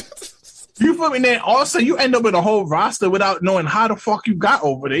too. You feel me? And then also you end up with a whole roster without knowing how the fuck you got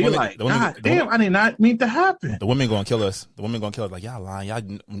over there. You're like, God damn, I did not mean to happen. The women gonna kill us. Like, y'all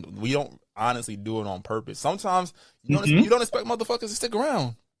lying. We don't honestly do it on purpose. Sometimes you don't expect motherfuckers to stick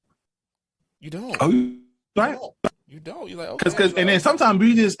around. You don't. Oh, right. You don't. You're like, okay. Because and then sometimes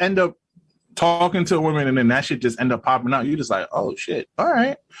we just end up talking to a woman and then that shit just end up popping out. You just like, oh shit, all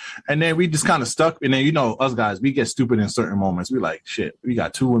right. And then we just kind of stuck. And then us guys, we get stupid in certain moments. We like, shit, we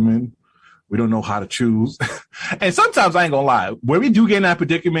got two women. We don't know how to choose. And sometimes I ain't gonna lie, when we do get in that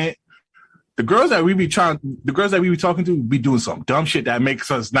predicament, the girls that we be talking to be doing some dumb shit that makes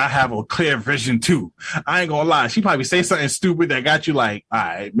us not have a clear vision too. I ain't gonna lie. She probably say something stupid that got you like, all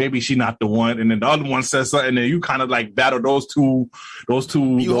right, maybe she not the one. And then the other one says something and then you kind of like battle those two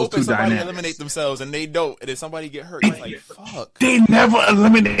somebody dynamics. Eliminate themselves and they don't. And then somebody get hurt. It's like, fuck. They never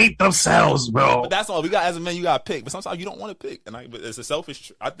eliminate themselves, bro. But that's all. We got, as a man, you got to pick. But sometimes you don't want to pick. But it's a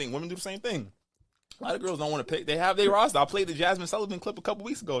selfish, I think women do the same thing. A lot of girls don't want to pick. They have their roster. I played the Jasmine Sullivan clip a couple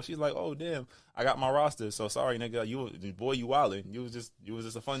weeks ago. She's like, "Oh damn, I got my roster. So sorry, nigga. You wildin'. You was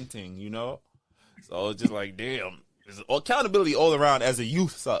just a fun thing, So it's just like, damn. Accountability all around as a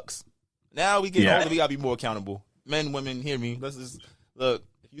youth sucks. Now we get older, we gotta be more accountable. Men, women, hear me. Let's just look.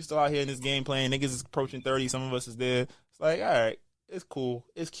 If you still out here in this game playing, niggas is approaching 30. Some of us is there. It's like, all right, it's cool,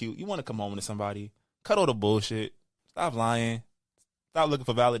 it's cute. You want to come home to somebody? Cut all the bullshit. Stop lying. Stop looking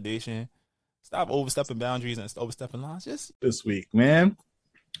for validation. Stop overstepping boundaries and overstepping lines. Just this week, man.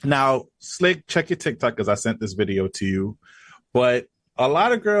 Now, Slick, check your TikTok because I sent this video to you. But a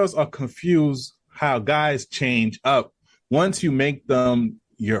lot of girls are confused how guys change up once you make them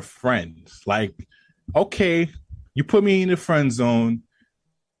your friends. Like, okay, you put me in the friend zone.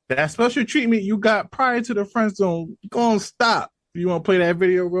 That special treatment you got prior to the friend zone, go and stop. You want to play that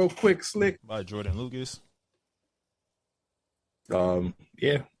video real quick, Slick? By Jordan Lucas.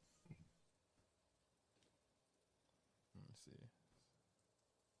 Yeah.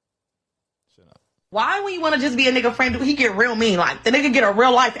 Why when you want to just be a nigga friend, do he get real mean? Like, the nigga get a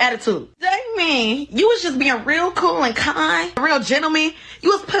real life attitude. Dang me, you was just being real cool and kind, real gentleman. You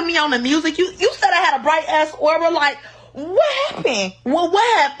was putting me on the music. You said I had a bright ass aura. Like, what happened? Well,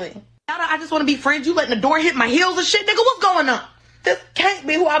 what happened? Now that I just want to be friends, you letting the door hit my heels and shit, nigga. What's going on? This can't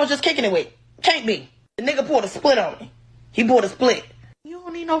be who I was just kicking it with. Can't be. The nigga pulled a split on me. He pulled a split. You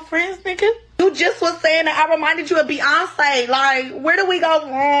don't need no friends, nigga. You just was saying that I reminded you of Beyonce. Like, where do we go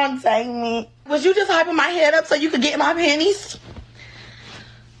wrong, Jamie? Was you just hyping my head up so you could get my panties?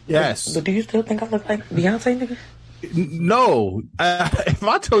 Yes. But do you still think I look like Beyonce, nigga? No. If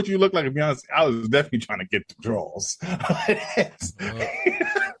I told you look like a Beyonce, I was definitely trying to get the draws.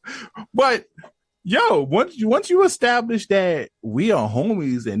 But, yo, once you establish that we are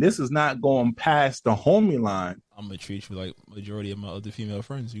homies and this is not going past the homie line, I'm gonna treat you like majority of my other female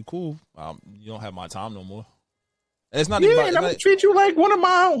friends. You cool? You don't have my time no more. And it's not. Yeah, and I'm gonna treat you like one of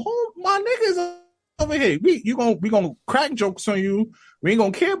my niggas over here. We gonna crack jokes on you. We ain't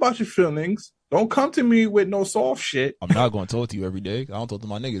gonna care about your feelings. Don't come to me with no soft shit. I'm not gonna talk to you every day. I don't talk to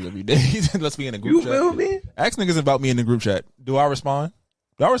my niggas every day. Let's be in a group chat. You feel me? Ask niggas about me in the group chat. Do I respond?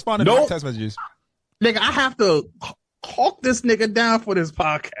 Do I respond to my text messages? Nigga, I have to hawk this nigga down for this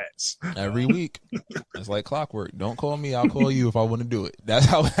podcast every week. It's like clockwork. Don't call me, I'll call you if I want to do it. That's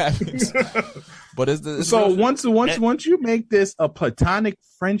how it happens. But it's so once you make this a platonic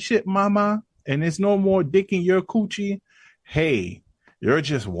friendship, mama, and it's no more dick in your coochie, hey, you're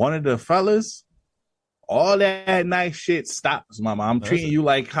just one of the fellas. All that nice shit stops, mama. I'm treating you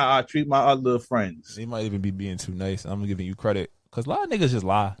like how I treat my other friends. They might even be being too nice. I'm giving you credit because a lot of niggas just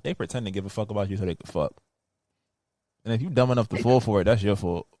lie. They pretend to give a fuck about you so they can fuck. And if you dumb enough to fall for it, that's your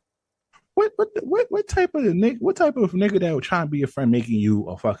fault. What type of nigga that would try and be your friend making you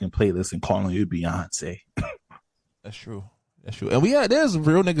a fucking playlist and calling you Beyonce? That's true. And there's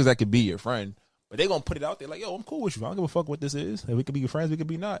real niggas that could be your friend, but they gonna put it out there like, yo, I'm cool with you. I don't give a fuck what this is. And we could be your friends, we could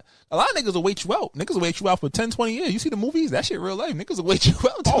be not. A lot of niggas will wait you out. Niggas will wait you out for 10, 20 years. You see the movies? That shit real life. Niggas will wait you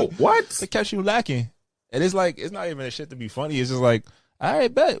out. Oh, what? To catch you lacking. And it's like, it's not even a shit to be funny. It's just like, all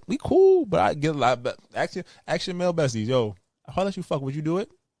right, bet. We cool, but I get a lot of action male besties. Yo, if I let you fuck, would you do it?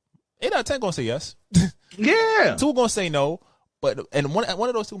 8 out of 10 gonna say yes. Yeah. 2 gonna say no. And one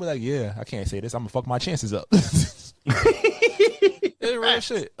of those 2 be like, yeah, I can't say this. I'm gonna fuck my chances up. It's real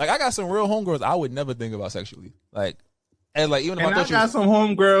shit. Like, I got some real homegirls I would never think about sexually. Like, and like, even if I got some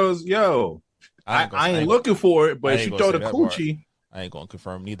homegirls, yo, I ain't looking for it, but if you throw the coochie. I ain't gonna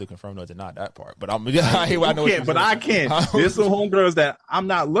neither confirm nor deny that part. But I know I can't. There's some homegirls that I'm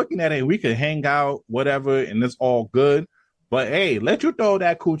not looking at it. We could hang out, whatever, and it's all good. But hey, let you throw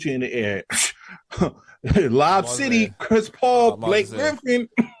that coochie in the air. Lob City, Chris Paul, Blake Griffin.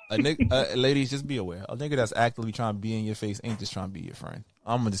 Ladies, just be aware. A nigga that's actively trying to be in your face ain't just trying to be your friend.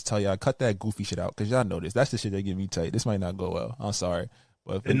 I'm gonna just tell y'all, cut that goofy shit out, because y'all know this. That's the shit that get me tight. This might not go well. I'm sorry.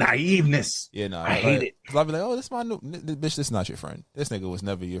 But the naiveness. Yeah, no. I hate it. I'll be like, oh, this my new bitch, this is not your friend. This nigga was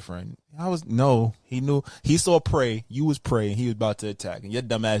never your friend. He knew. He saw prey. You was prey, and he was about to attack. And your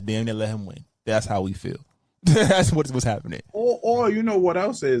dumb ass damn near let him win. That's how we feel. That's what's happening. Or you know what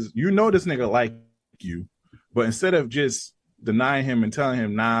else is? You know this nigga like you, but instead of just denying him and telling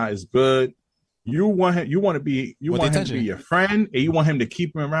him, nah, it's good, you want him to be your friend, and you want him to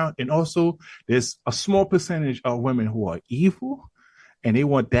keep him around. And also, there's a small percentage of women who are evil, and they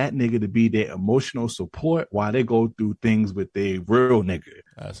want that nigga to be their emotional support while they go through things with their real nigga.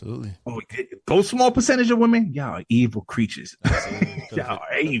 Absolutely. Oh, those small percentage of women, y'all are evil creatures. Y'all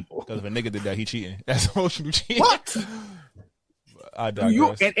are evil. Because if a nigga did that, he cheating. That's emotional cheating. What?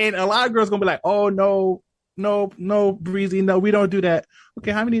 And a lot of girls gonna be like, oh no, Breezy, no, we don't do that.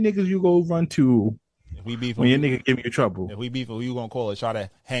 Okay, how many niggas you go run to when your nigga give you trouble? If we beef, who you gonna call or try to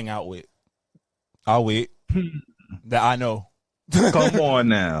hang out with? I'll wait. That I know. Come on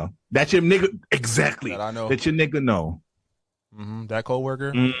now. That your nigga exactly. That I know. That your nigga know. That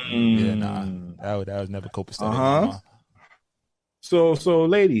coworker. Yeah, nah. That was never copacetic. So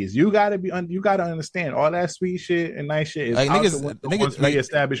ladies, you gotta understand all that sweet shit and nice shit is like out niggas, once we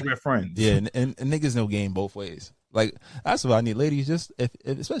establish we're friends. Yeah, and niggas know game both ways. Like that's what I need, ladies. Just if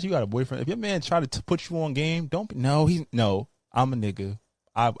especially you got a boyfriend, if your man try to put you on game, don't. I'm a nigga.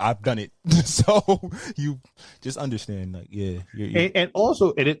 I've done it. So you just understand, like, yeah. And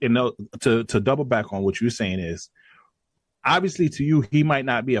also, to double back on what you're saying is, obviously to you, he might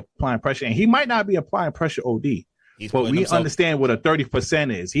not be applying pressure, and he might not be applying pressure OD. But we understand what a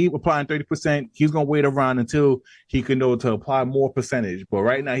 30% is. He applying 30%. He's gonna wait around until he can know to apply more percentage. But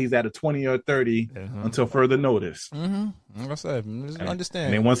right now he's at a 20 or 30 until further notice. Like I said,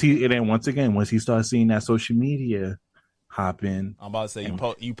 understand. And then once he starts seeing that social media hop in. I'm about to say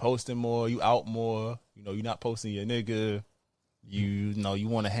you posting more, you out more. You know, you're not posting your nigga. You know, you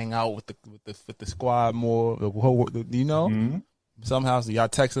want to hang out with the squad more. Somehow so y'all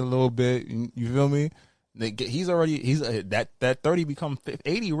texting a little bit. You feel me? He's that 30 become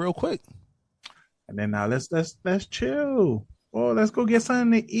 80 real quick. And then now let's chill. Oh, let's go get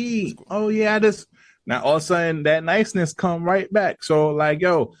something to eat. Oh yeah, now all of a sudden that niceness come right back. So like,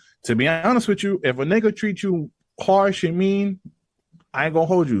 yo, to be honest with you, if a nigga treats you harsh and mean, I ain't gonna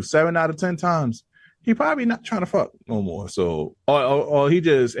hold you. 7 out of 10 times, he probably not trying to fuck no more. So or he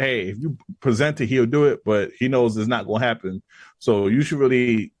just, hey, if you present it, he'll do it, but he knows it's not gonna happen. So you should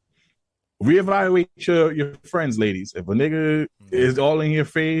really reevaluate your friends, ladies. If a nigga is all in your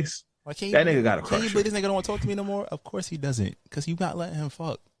face, that nigga got to crush you. But this nigga don't want to talk to me no more? Of course he doesn't, because you not letting him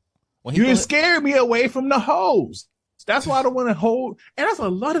fuck. You scared me away from the hoes. That's why I don't want to hold. And that's a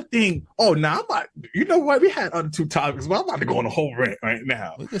lot of things. Oh, now I'm about, you know what? We had other 2 topics, but I'm about to go on a whole rant right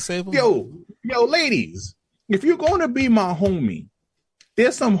now. We can save them. Yo, ladies, if you're going to be my homie,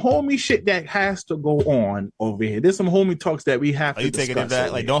 there's some homie shit that has to go on over here. There's some homie talks that we have to discuss. Are you taking it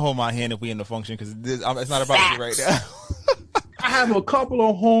back? Like, don't hold my hand if we in the function, because it's not about you right now. I have a couple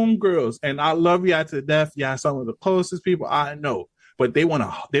of homegirls, and I love y'all to death. Y'all some of the closest people I know, but they wanna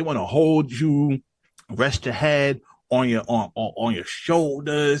hold you, rest your head on your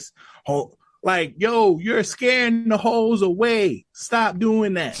shoulders. Like, yo, you're scaring the hoes away. Stop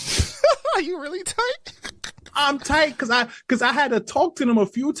doing that. Are you really tight? I'm tight because I had to talk to them a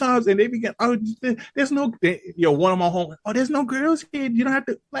few times, and they began, there's no, one of my homies, there's no girls here. You don't have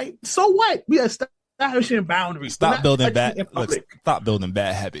to, like, so what? We are establishing boundaries. Stop building bad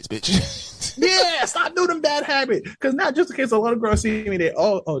habits, bitch. Yeah, stop doing bad habits. Because not just in case a lot of girls see me, they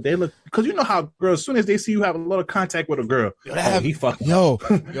look, because you know how girls, as soon as they see you have a lot of contact with a girl, he fucking. Yo,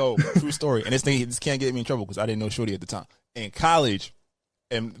 true story. And this can't get me in trouble because I didn't know Shorty at the time. In college,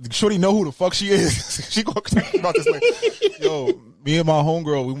 and Shorty know who the fuck she is. She gonna talk about this later. Yo, me and my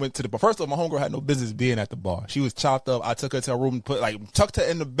homegirl, we went to the bar. First of all, my homegirl had no business being at the bar. She was chopped up. I took her to her room, tucked her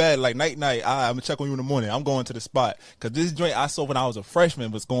in the bed, like night. I'm gonna check on you in the morning. I'm going to the spot. Cause this joint I saw when I was a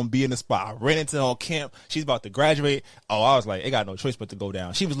freshman was gonna be in the spot. I ran into her on camp. She's about to graduate. Oh, I was like, it got no choice but to go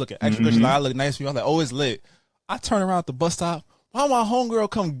down. She was looking extra good. She's like, I look nice for you. I was like, oh, it's lit. I turn around at the bus stop. Why my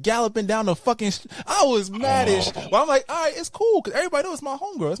homegirl come galloping down the fucking I was maddish. Well, I'm like, all right, it's cool, because everybody knows it's my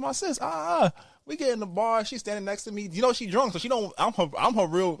homegirl. It's my sis. We get in the bar. She's standing next to me. You know she drunk, so she don't. I'm her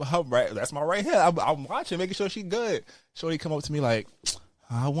real. Right, that's my right hand. I'm watching, making sure she good. Shorty come up to me like,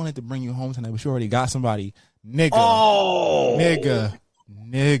 I wanted to bring you home tonight, but you already got somebody, nigga.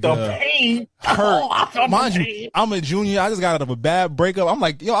 Nigga. The pain hurt. Mind you, I'm a junior. I just got out of a bad breakup. I'm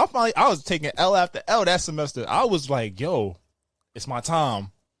like, yo, I was taking L after L that semester. I was like, yo, it's my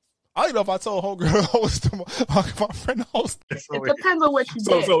time. I don't know if I told homegirl host my friend host. It depends on what you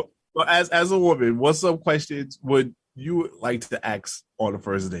did. So as a woman, what some questions would you like to ask on the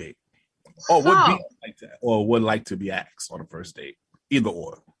first date? Or would like to be asked on the first date? Either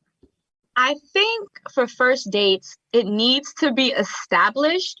or. I think for first dates, it needs to be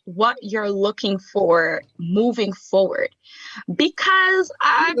established what you're looking for moving forward. Because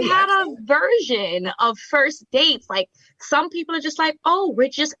I've had a version of first dates. Like, some people are just like, oh, we're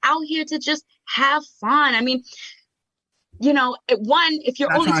just out here to just have fun. I mean, you know, if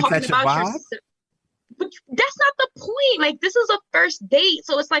you're only talking about yourself, but that's not the point. Like, this is a first date.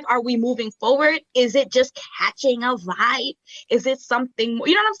 So it's like, are we moving forward? Is it just catching a vibe? Is it something more?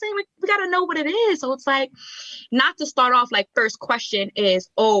 You know what I'm saying? We got to know what it is. So it's like, not to start off like first question is,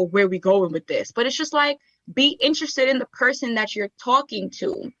 oh, where are we going with this? But it's just like, be interested in the person that you're talking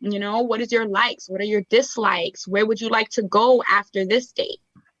to. You know, what is your likes? What are your dislikes? Where would you like to go after this date?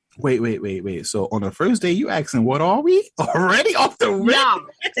 Wait. So on the first day, you asking, what are we? Already off the rip? No,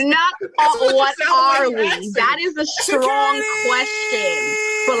 not what are we? That is a strong question.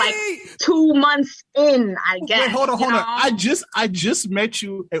 for like 2 months in, I guess. Wait, hold on. I just met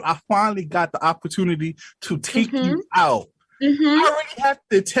you, and I finally got the opportunity to take you out. Mm-hmm. I already have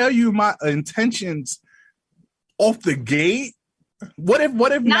to tell you my intentions off the gate. What if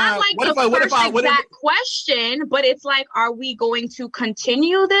not now? like What the if first exact question, but it's like, are we going to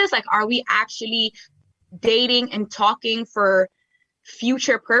continue this? Like, are we actually dating and talking for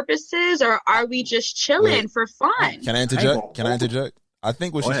future purposes, or are we just chilling for fun? Can I interject? I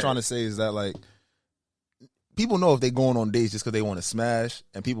think what she's trying to say is that, like, people know if they're going on dates just because they want to smash,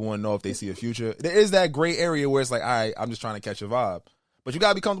 and people want to know if they see a future. There is that gray area where it's like, all right, I'm just trying to catch a vibe, but you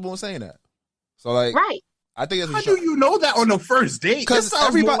gotta be comfortable in saying that. So, like, right. I think that's how do you know that on the first date? Because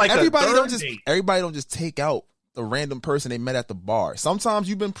everybody don't just take out the random person they met at the bar. Sometimes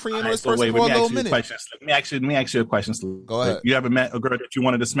you've been preying on this person for a little minute. Let me ask you a question. Go ahead. You ever met a girl that you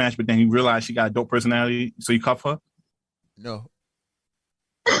wanted to smash, but then you realized she got a dope personality, so you cuff her? No.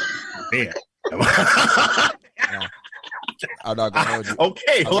 Damn. I'm not gonna hold you.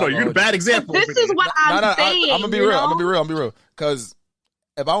 Okay, hold on. You're the bad example. This is what I'm saying. I'm gonna be real. Because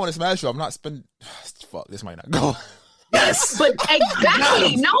if I want to smash you, I'm not spending. Fuck, this might not go. Yes, but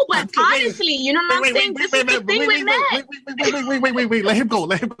exactly. No, but honestly, you know what I'm saying? This is the thing with that. Wait. Let him go.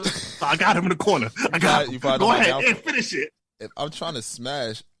 I got him in the corner. Go ahead and finish it. If I'm trying to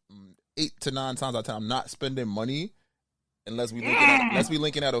smash 8 to 9 times out of 10, I'm not spending money unless we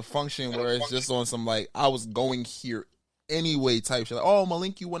linking at a function where it's just on some like I was going here anyway type shit. Like, oh, I'm gonna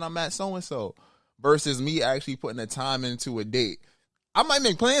link you when I'm at so and so. Versus me actually putting the time into a date. I might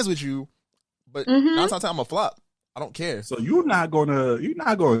make plans with you, but 9 times out of 10 I'm a flop. I don't care. So you're not gonna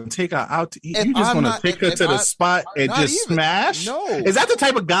take her out to eat. You're just gonna take her to the spot and just smash? No. Is that the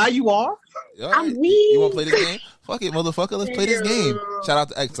type of guy you are? Right. I'm weak. You wanna play this game? Fuck it, motherfucker. Let's play this game. Shout out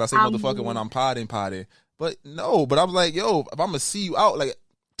to X. I say motherfucker when I'm potting. But no, but I'm like, yo, if I'm gonna see you out, like,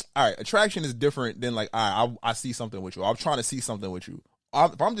 all right, attraction is different than like, all right, I see something with you. I'm trying to see something with you.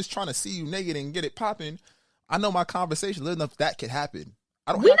 If I'm just trying to see you naked and get it popping, I know my conversation little enough that could happen.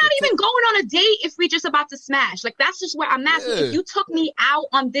 We're not even going on a date if we're just about to smash. Like, that's just where I'm at. Yeah. If you took me out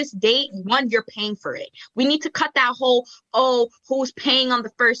on this date, one, you're paying for it. We need to cut that whole, who's paying on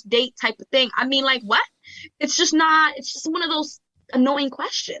the first date type of thing. I mean, like, what? It's just one of those annoying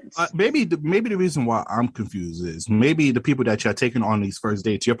questions. Maybe the reason why I'm confused is maybe the people that you're taking on these first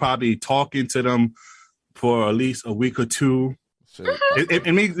dates, you're probably talking to them for at least a week or two. Sure.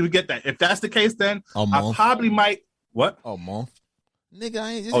 It means we get that. If that's the case, then I probably might. What? A month. Nigga,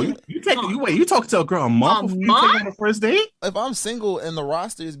 I ain't just you talk to a girl a month before you take her on the first date? If I'm single and the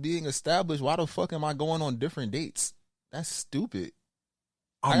roster is being established, why the fuck am I going on different dates? That's stupid.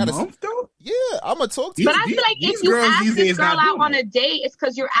 A month though? Yeah, I'm gonna talk to you. But I feel like if you ask this girl out on a date, it's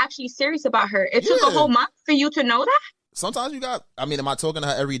because you're actually serious about her. It took a whole month for you to know that? Sometimes am I talking to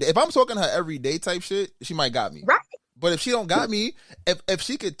her every day? If I'm talking to her every day type shit, she might got me. Right. But if she don't got me, if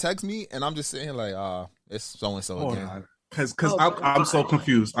she could text me and I'm just sitting here like, it's so-and-so again. Because I'm so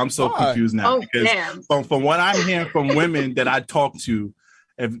confused. I'm so confused now. Because from what I'm hearing from women that I talk to,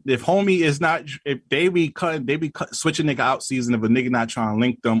 if homie is not, if they be switching nigga out season, if a nigga not trying to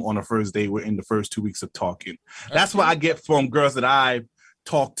link them on the first date within the first 2 weeks of talking. That's what I get from girls that I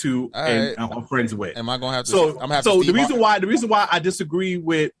talk to and I'm friends with. Am I gonna have to? So the reason why I disagree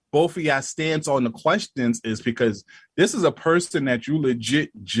with both of y'all stance on the questions is because this is a person that you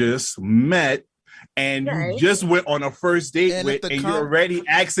legit just met. And you just went on a first date with, and you're already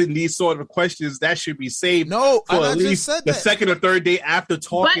asking these sort of questions that should be saved for at least the second or third date after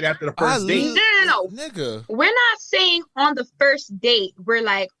talking after the first date. No, nigga. We're not saying on the first date, we're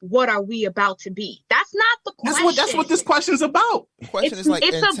like, what are we about to be? That's not the question. That's what this question's about. The question is like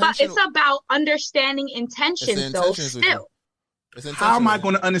it's about understanding intentions, though, still. How am I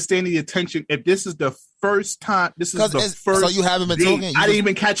going to understand the attention if this is the first time? This is the first. So you haven't been talking. I didn't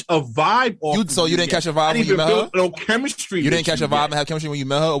even catch a vibe. You didn't catch a vibe when you met her. No chemistry. You didn't catch a vibe and have chemistry when you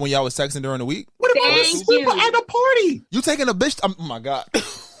met her, or when y'all was texting during the week. What about these people at a party? You taking a bitch? Oh my god.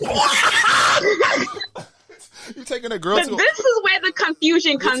 You taking a girl? But this is where the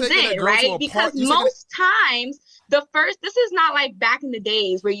confusion comes in, right? Because most times. This is not like back in the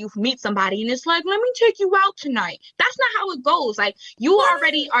days where you meet somebody and it's like, let me take you out tonight. That's not how it goes. Like, you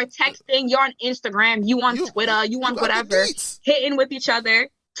already are texting, you're on Instagram, you on Twitter, you on whatever, hitting with each other,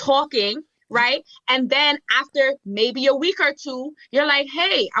 talking, right? And then after maybe a week or two, you're like,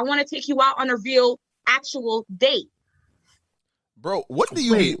 hey, I want to take you out on a real, actual date. Bro, what do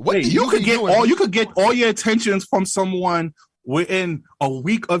you mean? You could get all your attentions from someone within a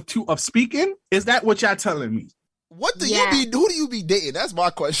week or two of speaking? Is that what y'all telling me? What do you be? Who do you be dating? That's my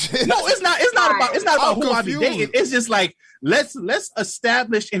question. No, it's not. It's not about. It's not about I'm who confused. I be dating. It's just like let's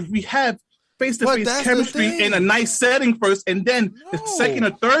establish if we have face-to-face chemistry in a nice setting first, and then the second or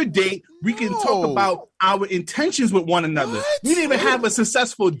third date we can talk about our intentions with one another. What? We didn't even have a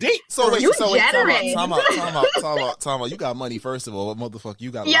successful date. So wait, time out. You got money, first of all, motherfucker.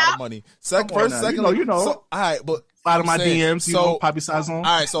 You got a lot of money. Second. You know. So, all right, but out of my DMs, you know, Poppy size on. All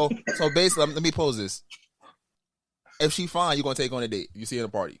right, so basically, let me pose this. If she fine, you're gonna take her on a date. You see her at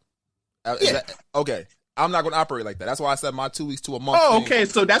a party. Okay. I'm not gonna operate like that. That's why I said my 2 weeks to a month. Oh, okay.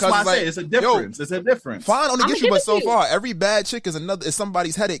 So that's why I say it's a difference. It's a difference. Fine, only get you, but so far, every bad chick is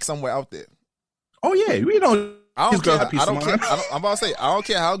somebody's headache somewhere out there. Oh yeah, we don't. I don't care. I'm about to say, I don't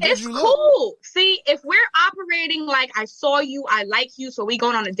care how good you look. It's cool. See, if we're operating like I saw you, I like you, so we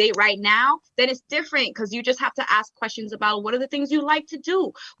going on a date right now, then it's different because you just have to ask questions about what are the things you like to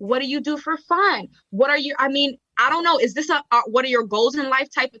do? What do you do for fun? I don't know. Is this what are your goals in life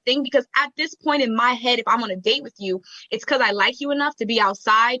type of thing? Because at this point in my head, if I'm on a date with you, it's because I like you enough to be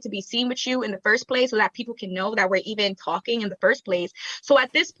outside, to be seen with you in the first place so that people can know that we're even talking in the first place. So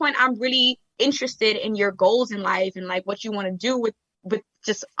at this point, I'm really interested in your goals in life and like what you want to do with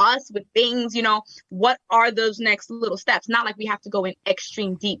just us, with things, you know, what are those next little steps? Not like we have to go in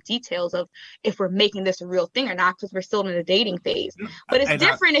extreme deep details of if we're making this a real thing or not, because we're still in the dating phase. But it's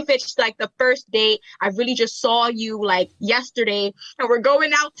different if it's like the first date. I really just saw you like yesterday and we're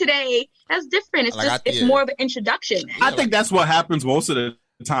going out today. That's different. It's like it's more of an introduction. I think that's what happens most of the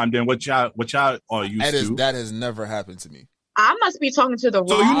time than what y'all are used to. That has never happened to me. I must be talking to the wrong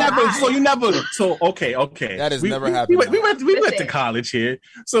guy. Okay. That has never happened. We went to college here.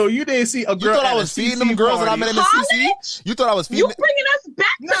 So you didn't see a girl. You thought I was feeding them girls that I met in the CC? You thought I was feeding them? You bringing us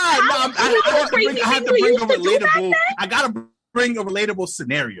back to college? I have to bring a relatable. I gotta bring a relatable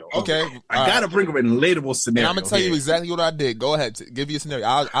scenario. Okay. I gotta bring a relatable scenario. And I'm gonna tell you exactly what I did. Go ahead. Give you a scenario.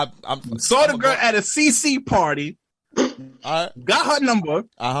 I'm saw the girl at a CC party. Got her number.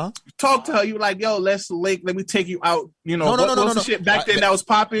 Talked to her. You like, yo, let's link. Let me take you out. You know, what's the shit back then that was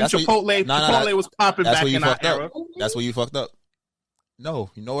popping? Chipotle. Chipotle was popping back in our era. That's where you fucked up. No,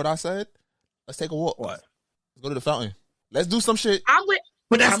 you know what I said? Let's take a walk. What? Let's go to the fountain. Let's do some shit.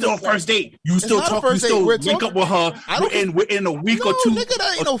 But that's still a first date. You still talk. You still link up with her. We're in a week or two. Nigga,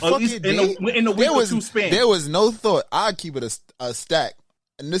 that ain't no fucking date. We're in a week or two span. There was no thought. I'd keep it a stack.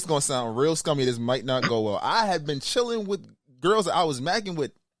 And this is gonna sound real scummy. This might not go well. I had been chilling with girls that I was macking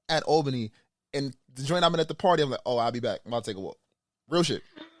with at Albany, and the joint I'm in at the party. I'm like, oh, I'll be back. I'm about to take a walk. Real shit.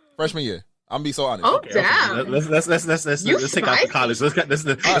 Freshman year. I'm gonna be so honest. Oh damn. Let's take out the college. Let's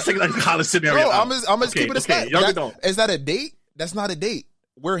take out the college scenario. No, I'm just keep it a stack. Is that a date? That's not a date.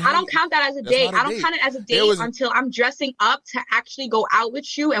 I don't count that as a date. I don't count it as a date until I'm dressing up to actually go out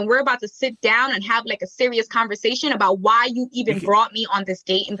with you and we're about to sit down and have like a serious conversation about why you even brought me on this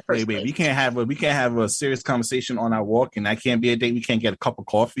date in the first place. We can't have a serious conversation on our walk, and that can't be a date. We can't get a cup of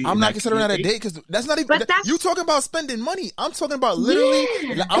coffee. I'm not considering that a date because that's not even. You talking about spending money? I'm talking about literally.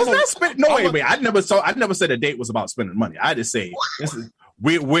 Yeah. Wait. I never said a date was about spending money. I just say this is.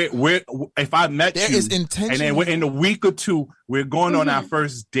 We're if I met there you is intention, and then we're in a week or two, we're going on our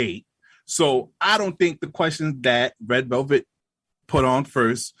first date. So I don't think the questions that Red Velvet put on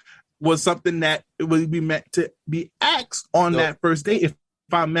first was something that it would be meant to be asked on that first date. If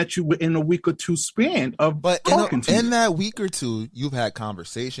I met you within a week or two span of talking to you. In that week or two, you've had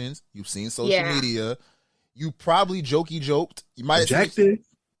conversations, you've seen social media, you probably joked. You might objective.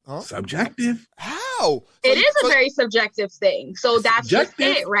 Subjective. How? It is a very subjective thing. So that's just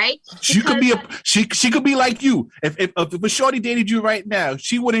it, right? She could be like you. If a shorty dated you right now,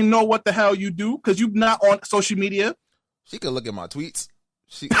 she wouldn't know what the hell you do because you're not on social media. She could look at my tweets.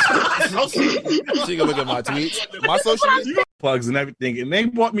 She could look at my tweets. My social media plugs and everything. And they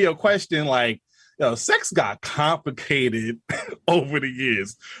brought me a question like, yo, sex got complicated over the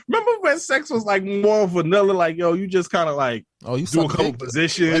years. Remember when sex was like more vanilla? Like, yo, you just kind of like you do a couple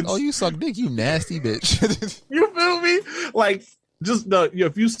positions. Like, you suck dick, you nasty bitch. You feel me? Like, just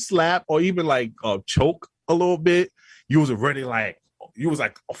if you slap or even like choke a little bit, you was already like, you was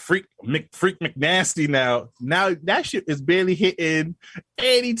like a freak McNasty now. Now that shit is barely hitting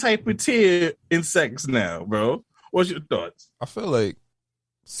any type of tier in sex now, bro. What's your thoughts? I feel like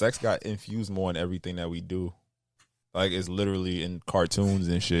sex got infused more in everything that we do. Like, it's literally in cartoons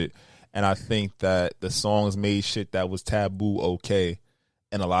and shit. And I think that the songs made shit that was taboo okay.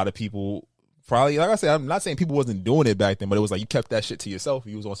 And a lot of people probably, like I said, I'm not saying people wasn't doing it back then, but it was like you kept that shit to yourself.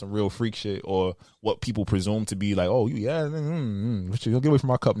 You was on some real freak shit or what people presume to be like, oh, get away from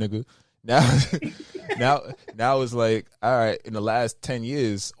my cup, nigga. Now, now it's like, all right, in the last 10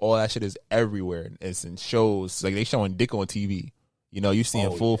 years, all that shit is everywhere. It's in shows. Like, they showing dick on TV. You know, you're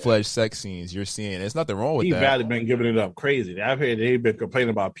seeing full-fledged sex scenes. You're seeing, there's nothing wrong with that. P-Valley been giving it up crazy. I've heard they've been complaining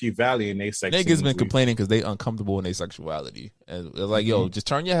about P-Valley and they sex Niggas scenes. been complaining because they uncomfortable in their sexuality. And it's like, yo, just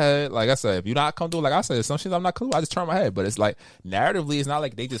turn your head. Like I said, if you're not comfortable, like I said, some shit I'm not comfortable, I just turn my head. But it's like, narratively, it's not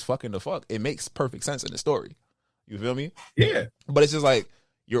like they just fucking the fuck. It makes perfect sense in the story. You feel me? Yeah. But it's just like,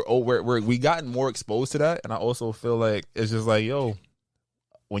 we gotten more exposed to that. And I also feel like it's just like, yo,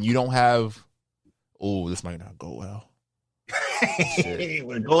 when you don't have, this might not go well.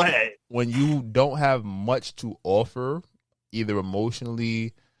 Go ahead. When you don't have much to offer, either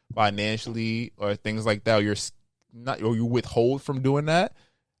emotionally, financially, or things like that, or you withhold from doing that,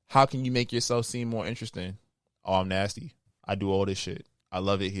 how can you make yourself seem more interesting? Oh, I'm nasty. I do all this shit. I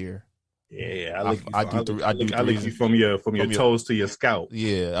love it here. Yeah, I lick you from your toes to your scalp.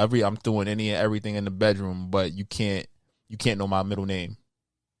 Yeah, I'm doing any and everything in the bedroom, but you can't know my middle name.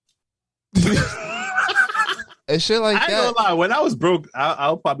 And shit like that. I ain't gonna lie. When I was broke, I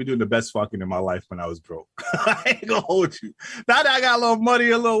was probably doing the best fucking in my life when I was broke. I ain't gonna hold you. Now that I got a little money,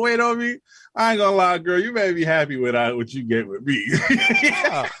 a little weight on me, I ain't gonna lie, girl. You may be happy with what you get with me.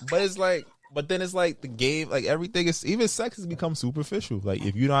 Yeah, but then it's like the game, like everything is, even sex has become superficial. Like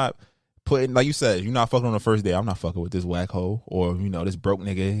if you're not putting, like you said, you're not fucking on the first day. I'm not fucking with this whack hoe or this broke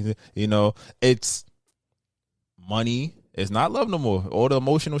nigga. It's money. It's not love no more. All the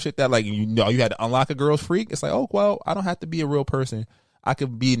emotional shit that you had to unlock a girl's freak. It's like, oh well, I don't have to be a real person. I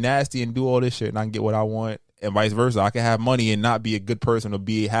could be nasty and do all this shit and I can get what I want, and vice versa. I can have money and not be a good person or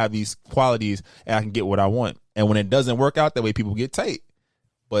have these qualities and I can get what I want. And when it doesn't work out that way, people get tight.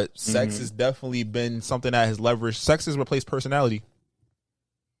 But sex has definitely been something that has leveraged. Sex has replaced personality.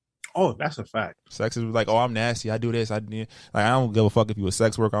 Oh, that's a fact. Sex is like, oh, I'm nasty. I do this. I don't give a fuck if you a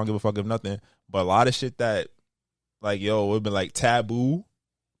sex worker. I don't give a fuck if nothing. But a lot of shit that, it would been taboo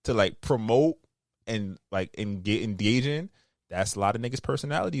to promote and engage in. That's a lot of niggas'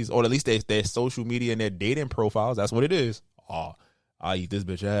 personalities, or at least their social media and their dating profiles. That's what it is. Oh, I eat this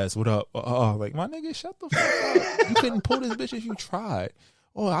bitch ass. What up? My nigga, shut the fuck up. You couldn't pull this bitch if you tried.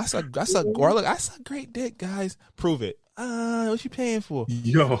 Oh, I suck great dick, guys. Prove it. What you paying for?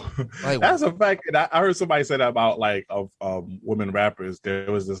 Yo, that's a fact. And I heard somebody say that about women rappers.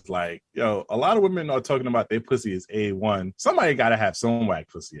 There was this a lot of women are talking about their pussy is A1. Somebody gotta have some whack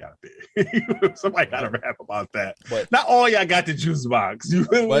pussy out there. Somebody gotta rap about that. But not all y'all got the juice box. You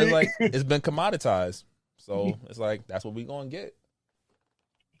feel me? But it's been commoditized. So it's that's what we gonna get.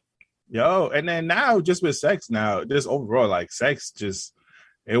 Yo, and then now just with sex this overall sex just,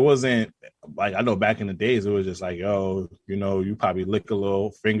 it wasn't I know back in the days it was just you probably lick a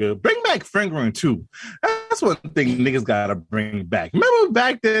little finger. Bring back fingering too. That's one thing niggas gotta bring back. Remember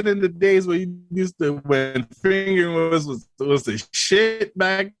back then in the days when when fingering was the shit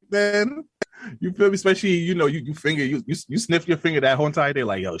back then? You feel me? Especially, you finger, you sniff your finger that whole entire day,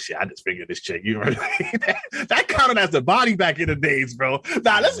 yo, shit, I just fingered this chick. You know what I mean? That counted as the body back in the days, bro.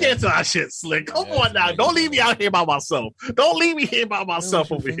 Nah, let's get to our shit, Slick. Come on now. Don't leave me out here by myself. Don't leave me here by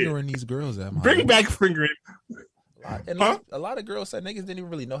myself over here. Fingering these girls at my Bring back fingering. And a lot of girls said niggas didn't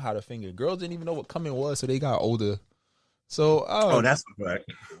even really know how to finger. Girls didn't even know what coming was, so they got older. So, that's a fact.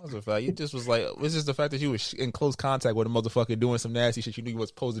 That's a fact. It just was it's just the fact that you was in close contact with a motherfucker doing some nasty shit you knew you was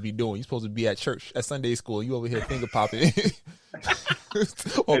supposed to be doing. You supposed to be at church, at Sunday school. You over here finger popping.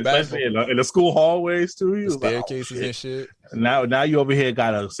 Especially in the school hallways too. You staircases and shit. Now you over here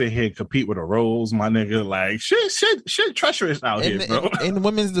gotta sit here and compete with a rose, my nigga. Shit treacherous out here, bro. In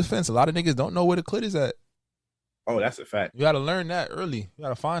women's defense, a lot of niggas don't know where the clit is at. Oh, that's a fact. You gotta learn that early. You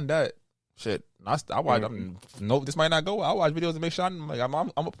gotta find that. Shit, I watch. No, this might not go. I watch videos to make sure I'm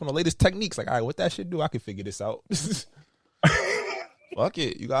up on the latest techniques. All right, what that shit do? I can figure this out. Fuck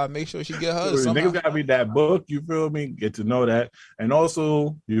it, you gotta make sure she get hers. Niggas gotta read that book. You feel me? Get to know that, and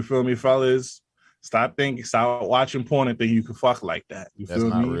also you feel me, fellas. Stop watching porn and think you can fuck like that. That's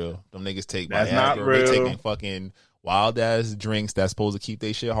not real. Them niggas take that's not real. They taking fucking wild ass drinks that's supposed to keep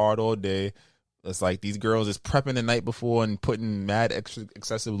their shit hard all day. It's these girls is prepping the night before and putting mad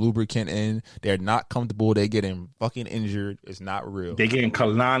excessive lubricant in. They're not comfortable. They're getting fucking injured. It's not real. They're getting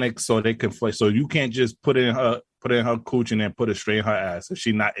colonic so they can flex. So you can't just put it in her cooch and then put it straight in her ass. If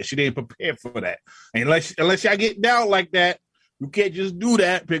she didn't prepare for that. Unless y'all get down like that, you can't just do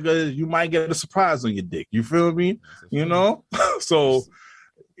that because you might get a surprise on your dick. You feel me? So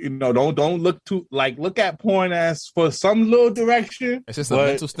don't look at porn as for some little direction. It's just a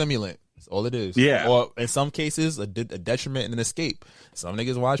mental stimulant. It's all it is. Yeah. Or in some cases, a detriment and an escape. Some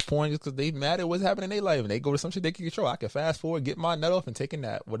niggas watch porn just because they mad at what's happening in their life, and they go to some shit they can control. I can fast forward, get my nut off, and take a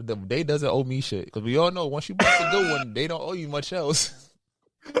nap. What the day doesn't owe me shit, because we all know once you bust a good one, they don't owe you much else.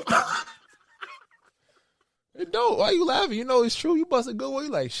 It don't. Why you laughing? You know it's true. You bust a good one.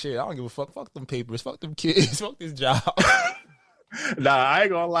 You like shit. I don't give a fuck. Fuck them papers. Fuck them kids. Fuck this job. Nah, I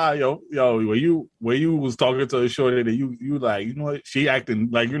ain't gonna lie, yo, when you was talking to a shorty that you like, you know what, she acting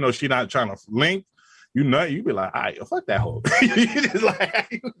like, you know, she not trying to link, you know, you be like, all right, fuck that hoe.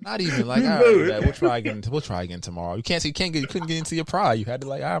 Like, not even like, all right, man, we'll try again tomorrow. You couldn't get into your pride. You had to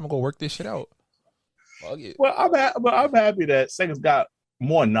like, all right, I'm gonna go work this shit out. Fuck it. Well, I'm happy that sex got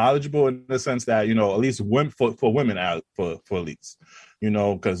more knowledgeable in the sense that, you know, at least for women out for at least. You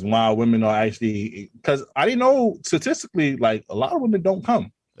know, because while women are actually, because I didn't know statistically, like a lot of women don't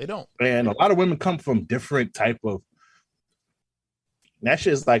come. They don't. And a lot of women come from different type of, that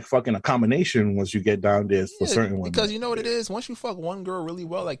shit is like fucking a combination once you get down there for certain women. Because you know what it is? Once you fuck one girl really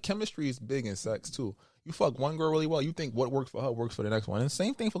well, like chemistry is big in sex too. You fuck one girl really well, you think what works for her works for the next one. And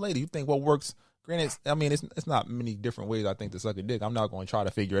same thing for lady. You think what works. Granted, I mean, it's not many different ways I think to suck a dick. I'm not going to try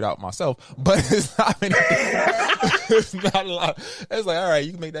to figure it out myself, but it's not many. It's not a lot. It's like, all right,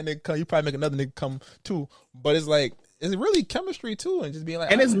 you can make that nigga come. You probably make another nigga come too. But it's like, it's really chemistry too, and just being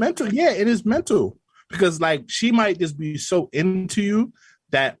like, and it's mental. Yeah, it is mental, because like she might just be so into you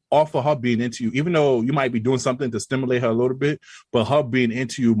that off of her being into you, even though you might be doing something to stimulate her a little bit, but her being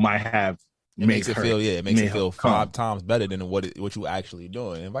into you might have it makes it feel 5 times better than what you actually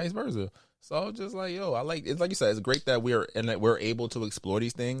doing, and vice versa. So just like, yo, I like it's like you said, it's great that we're able to explore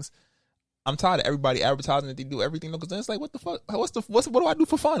these things. I'm tired of everybody advertising that they do everything, because then it's like, what the fuck? What do I do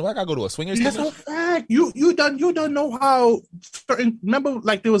for fun? Why I gotta go to a swingers? That's a fact. You don't know how certain. Remember,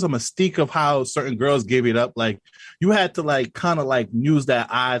 like there was a mystique of how certain girls gave it up. Like you had to like kind of like use that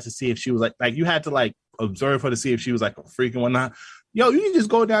eye to see if she was like you had to like observe her to see if she was like a freak and whatnot. Yo, you can just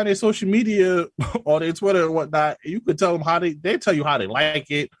go down their social media or their Twitter and whatnot. And you could tell them how they tell you how they like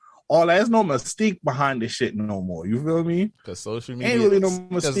it. All there's no mystique behind this shit no more. You feel me? Because social media ain't really no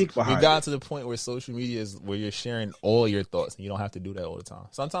mystique behind it. We got to the point where social media is where you're sharing all your thoughts, and you don't have to do that all the time.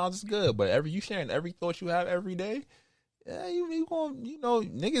 Sometimes it's good, but you sharing every thought you have every day. Yeah, you know,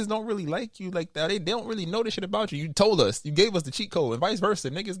 niggas don't really like you like that. They don't really know this shit about you. You told us, you gave us the cheat code, and vice versa.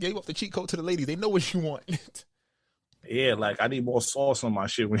 Niggas gave up the cheat code to the ladies. They know what you want. Yeah, like I need more sauce on my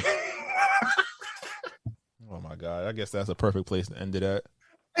shit. Oh my god, I guess that's a perfect place to end it at.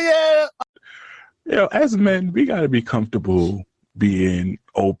 Yeah. You know, as men, we got to be comfortable being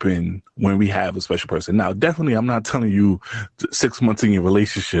open when we have a special person. Now, definitely, I'm not telling you 6 months in your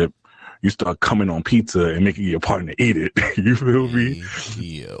relationship, you start coming on pizza and making your partner eat it. You feel me?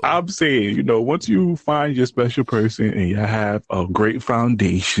 Yeah. I'm saying, you know, once you find your special person and you have a great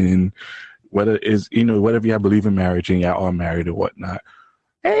foundation, whether it's, you know, whatever you believe in marriage and y'all are married or whatnot,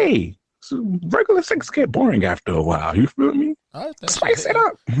 hey, so regular sex get boring after a while. You feel me? Spice it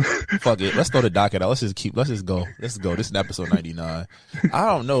up. Fuck it. Let's throw the docket out. Let's just go. Let's go. This is episode 99. I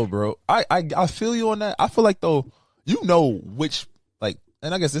don't know, bro. I feel you on that. I feel like though, you know which, like,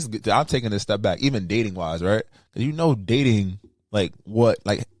 and I guess this is, I'm taking this step back, even dating wise, right? Because you know dating, like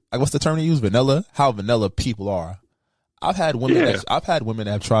what's the term they use? Vanilla? How vanilla people are. I've had women that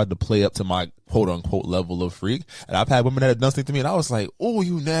have tried to play up to my quote unquote level of freak, and I've had women that have done something to me, and I was like, "Oh,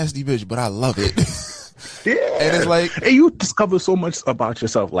 you nasty bitch," but I love it. Yeah, and it's like, and you discover so much about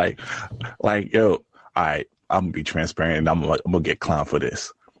yourself. Like, yo, all right, I'm gonna be transparent, and I'm gonna get clown for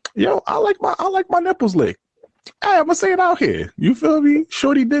this. Yo, I like my nipples licked. Hey, I'm gonna say it out here. You feel me?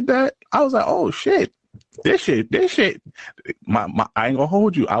 Shorty did that. I was like, oh shit. This shit. I ain't gonna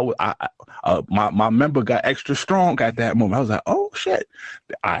hold you. My member got extra strong at that moment. I was like, oh shit,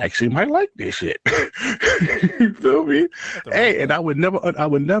 I actually might like this shit. You feel me? Hey, and I would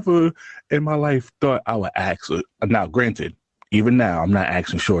never in my life thought I would ask her. Now, granted, even now I'm not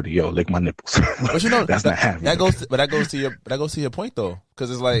asking shorty, yo, lick my nipples. But you know, that's not happening. That goes to your point though,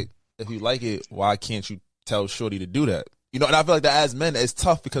 because it's like, if you like it, why can't you tell shorty to do that? You know, and I feel like that as men, it's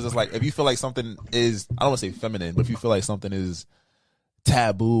tough because it's like, if you feel like something is, I don't want to say feminine, but if you feel like something is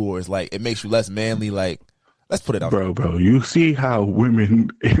taboo or it's like, it makes you less manly, like, let's put it out. Bro, you see how women,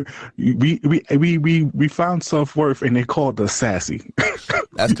 we found self-worth and they called us sassy.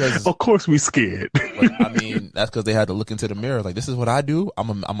 That's because, of course we scared. I mean, that's because they had to look into the mirror. Like, this is what I do. I'm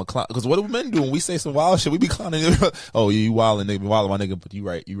a clown. Because what do men do when we say some wild shit? We be clowning. Oh, you wilding, nigga, wilding, my nigga. But you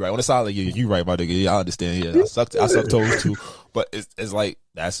right. On the side, like, you right, my nigga. Yeah, I understand. Yeah, I suck toes too. But it's like,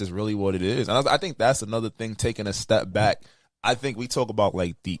 that's just really what it is. And I think that's another thing, taking a step back. I think we talk about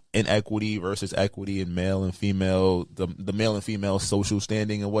like the inequity versus equity in male and female, the male and female social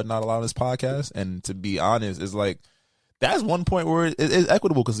standing and whatnot a lot of this podcast. And to be honest, it's like, that's one point where it's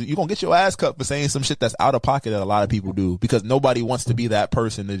equitable because you're going to get your ass cut for saying some shit that's out of pocket that a lot of people do because nobody wants to be that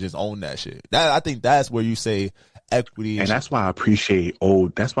person to just own that shit. I think that's where you say equity. And that's why I appreciate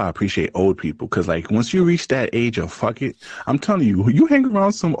old people because like once you reach that age of fuck it, I'm telling you, you hang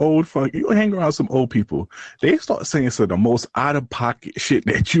around some old people, they start saying some of the most out of pocket shit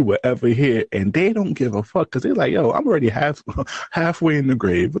that you will ever hear and they don't give a fuck because they're like, yo, I'm already halfway in the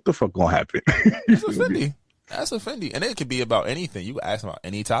grave. What the fuck gonna happen? That's offending. And it could be about anything. You can ask them about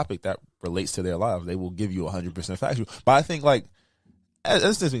any topic that relates to their lives. They will give you 100% factual. But I think, like,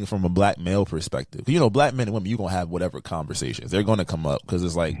 that's just from a black male perspective. You know, black men and women, you're going to have whatever conversations. They're going to come up because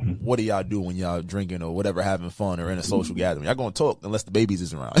it's like, what do y'all do when y'all drinking or whatever, having fun or in a social gathering? Y'all going to talk unless the babies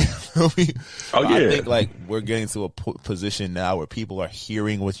is around. I think, like, we're getting to a position now where people are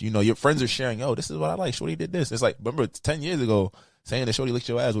hearing what, you know, your friends are sharing, oh, this is what I like. Shorty did this. It's like, remember 10 years ago, saying that Shorty licked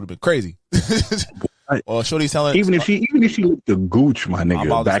your ass would have been crazy. Or Shorty's telling even if she licked the gooch, my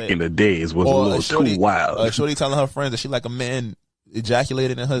nigga, back in the days was a little too wild. Shorty telling her friends that she like a man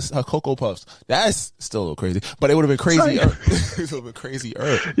ejaculated in her Cocoa Puffs. That's still a little crazy, but it would have been crazy. It would have been crazy.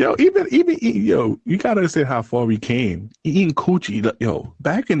 Yo, even you gotta understand how far we came. Eating coochie, yo,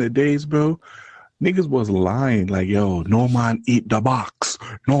 back in the days, bro. Niggas was lying like, yo, no man eat the box.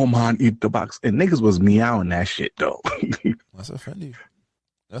 No man eat the box. And niggas was meowing that shit, though. That's offending.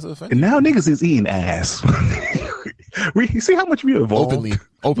 And now niggas is eating ass. We see how much we evolved.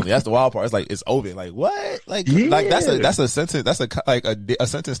 Openly. That's the wild part. It's like, it's open. Like, what? Like that's a sentence. That's a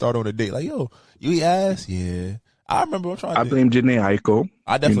sentence starter on a date. Like, yo, you eat ass? Yeah. I remember I blame Janae Aiko.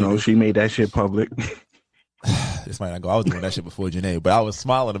 I definitely she made that shit public. This might not go. I was doing that shit before Janae, but I was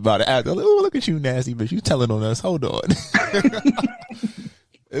smiling about it after. Like, oh, look at you, nasty bitch. You telling on us. Hold on.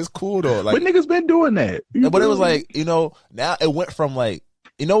 It's cool though. Like, but niggas been doing that. But it was like, you know, now it went from like,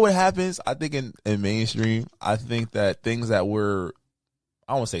 you know what happens? I think in mainstream, I think that things that were,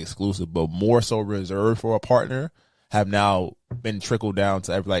 I don't want to say exclusive, but more so reserved for a partner have now been trickled down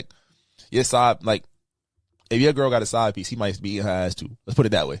to every, like, your side, like, if your girl got a side piece, he might be eating her ass too. Let's put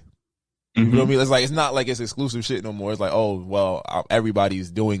it that way. You know what I mean? It's like, it's not like it's exclusive shit no more. It's like, oh, well,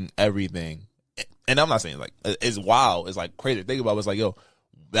 everybody's doing everything. And I'm not saying like, it's wild. It's like crazy to think about. It's like, yo,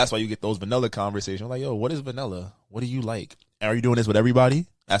 that's why you get those vanilla conversations. Like, yo, what is vanilla? What do you like? Are you doing this with everybody?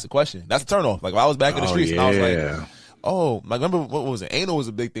 That's the question. That's a turnoff. Like, if I was back in the streets and I was like, oh, like, remember what was it? Anal was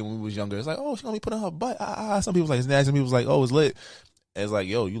a big thing when we was younger. It's like, oh, she gonna be putting her butt. Some people was like, it's nasty. Some people was like, oh, it's lit. And it's like,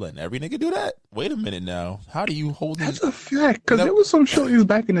 yo, you letting every nigga do that? Wait a minute now. How do you hold That's a fact. Because there was some shorties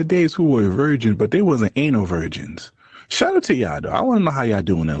back in the days who were virgins, but they wasn't anal virgins. Shout out to y'all, though. I want to know how y'all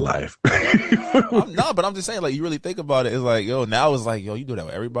doing in life. But I'm just saying, like, you really think about it. It's like, yo, now it's like, yo, you do that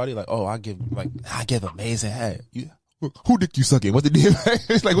with everybody. Like, oh, I give amazing head. Who dick you sucking? What's the deal?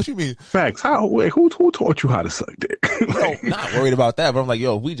 It's like, what you mean? Facts. Who taught you how to suck dick? Not worried about that, but I'm like,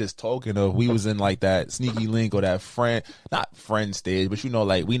 yo, we just talking of, we was in like that sneaky link or that not friend stage, but you know,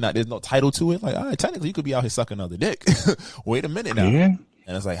 like, there's no title to it. Like, all right, technically you could be out here sucking other dick. Wait a minute now. Yeah.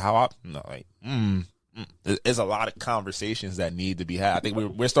 And it's like, there's a lot of conversations that need to be had. I think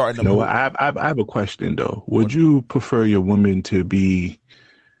we're starting to. No, I have a question though. Would you prefer your woman to be?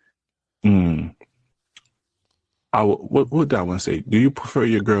 What do I want to say? Do you prefer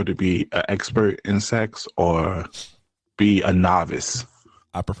your girl to be an expert in sex or be a novice?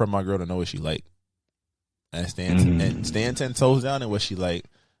 I prefer my girl to know what she like and stand 10 toes down in what she like,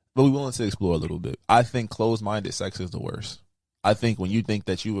 but we willing to explore a little bit. I think closed-minded sex is the worst. I think when you think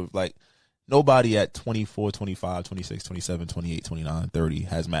that you have like. Nobody at 24, 25, 26, 27, 28, 29, 30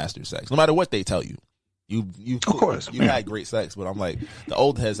 has mastered sex. No matter what they tell you. Of course, you had great sex, but I'm like, the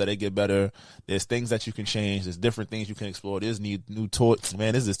old heads that they get better. There's things that you can change. There's different things you can explore. There's new toy.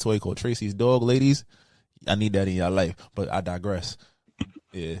 Man, there's this toy called Tracy's Dog, ladies. I need that in your life, but I digress.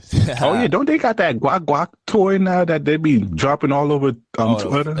 Yeah. Oh yeah, don't they got that guac toy now that they be dropping all over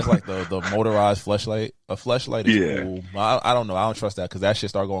Twitter? It's like the motorized fleshlight. A fleshlight is cool. I don't know. I don't trust that because that shit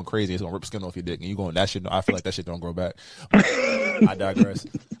start going crazy. It's gonna rip skin off your dick, and you going that shit. I feel like that shit don't grow back. I digress.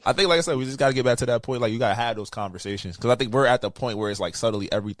 I think, like I said, we just got to get back to that point. Like, you gotta have those conversations because I think we're at the point where it's like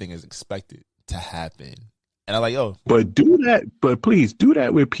subtly everything is expected to happen. And I'm like, yo, but please do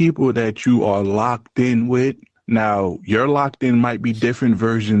that with people that you are locked in with. Now, your locked in might be different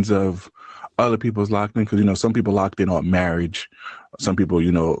versions of other people's locked in because, you know, some people locked in on marriage. Some people,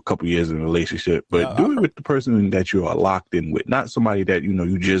 you know, a couple years in a relationship. But do it with the person that you are locked in with, not somebody that, you know,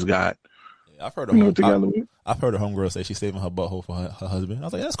 you just got I've heard together with. I've heard a homegirl say she's saving her butthole for her husband. I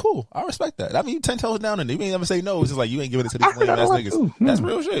was like, that's cool. I respect that. I mean, you 10 toes down and you ain't never say no. It's just like, you ain't giving it to these lame ass niggas. That's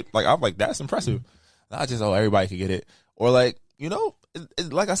real shit. Like, I'm like, that's impressive. Not just, everybody can get it. Or like,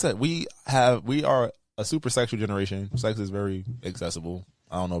 like I said, we are a super sexual generation. Sex is very accessible.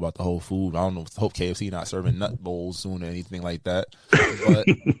 I don't know about the whole food. I don't know. Hope KFC not serving nut bowls soon or anything like that. But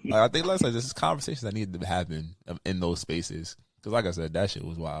I think this is conversations that need to happen in those spaces. Because like I said, that shit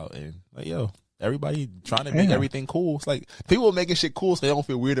was wild. And like, everybody trying to make everything cool. It's like people making shit cool so they don't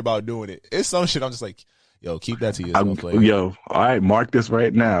feel weird about doing it. It's some shit I'm just like, keep that to yourself. All right, mark this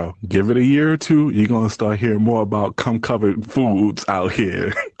right now. Give it a year or two, you're gonna start hearing more about cum-covered foods out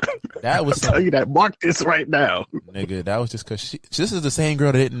here. That was tell you that. Mark this right now, nigga. That was just because this is the same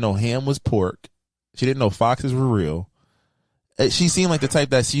girl that didn't know ham was pork. She didn't know foxes were real. She seemed like the type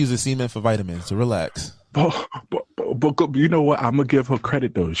that she uses semen for vitamins. So relax. But you know what? I'm gonna give her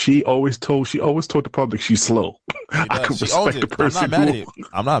credit though. She always told the public she's slow. I can respect the person.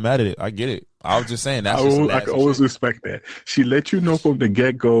 I'm not mad at it. I get it. I was just saying that. I can always respect that. She let you know from the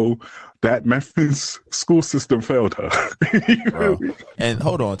get go that Memphis school system failed her. And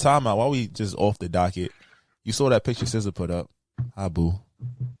hold on, time out. While we just off the docket, you saw that picture SZA put up. Hi, boo.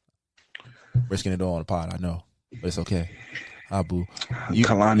 Risking it all on the pod. I know, but it's okay. Hi, boo.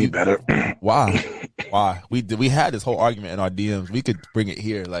 Kalani better. Why? We had this whole argument in our DMs. We could bring it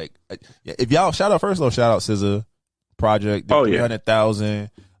here. Like, if y'all shout out SZA project. 300,000. Let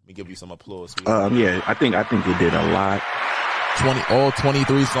me give you some applause. I think they did a lot.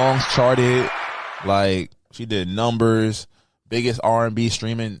 23 songs charted. Like, she did numbers. Biggest R&B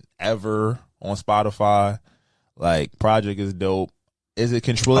streaming ever on Spotify. Like, project is dope. Is it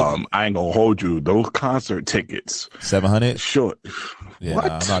controllable? I ain't gonna hold you. Those concert tickets, 700. Sure. Yeah,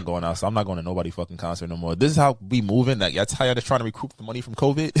 nah, I'm not going out. So I'm not going to nobody fucking concert no more. This is how we moving. Like, that's how y'all just trying to recoup the money from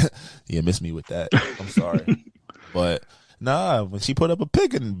COVID. You miss me with that. I'm sorry, but nah. When she put up a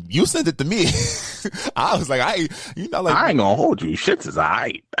pic and you sent it to me, I was like, I ain't gonna hold you. Shit is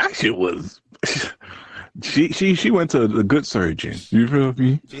alright. That shit was. She went to the good surgeon. You feel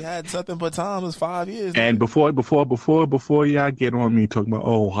me? She had something but time. It was 5 years. And before y'all get on me talking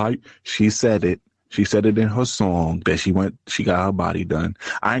about hype, she said it. She said it in her song that she got her body done.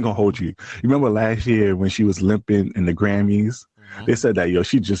 I ain't gonna hold you. You remember last year when she was limping in the Grammys? Mm-hmm. They said that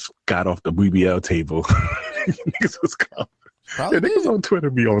she just got off the BBL table. Niggas was niggas on Twitter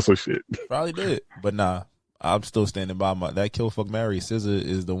be on some shit. Probably did, but nah. I'm still standing by that kill fuck Mary. SZA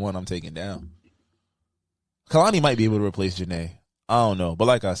is the one I'm taking down. Kalani might be able to replace Janae. I don't know. But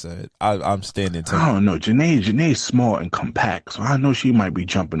like I said, I'm standing to I don't know. Janae's small and compact, so I know she might be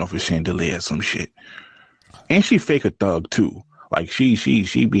jumping off a chandelier or some shit. And she fake a thug too. Like she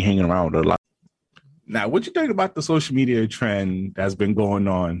be hanging around with a lot. Now, what you think about the social media trend that's been going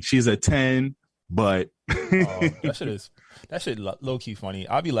on? She's a 10, but that shit low key funny.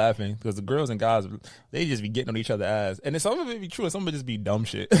 I'll be laughing because the girls and guys, they just be getting on each other's ass, and then some of it be true, and some of it just be dumb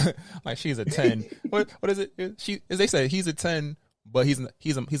shit. Like she's a 10. What is it? As they say, he's a 10, but he's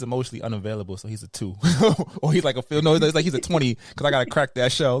emotionally unavailable, so he's a 2. Or he's like it's like he's a 20 because I gotta crack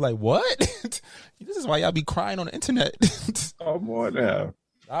that show. Like what? This is why y'all be crying on the internet. Oh boy, now.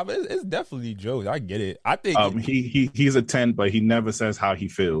 It's definitely jokes. I get it. I think he's a 10, but he never says how he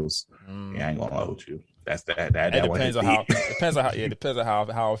feels. Yeah, I ain't gonna hold you. That's that. It depends on how. Depends on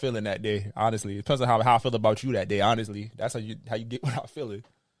how I'm feeling that day. Honestly, it depends on how I feel about you that day. Honestly, that's how you get what I'm feeling.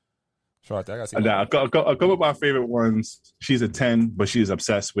 Sure, I gotta see. A couple of my favorite ones. She's a 10, but she's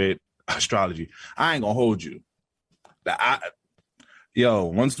obsessed with astrology. I ain't gonna hold you. I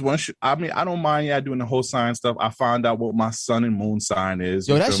don't mind y'all doing the whole sign stuff. I found out what my sun and moon sign is.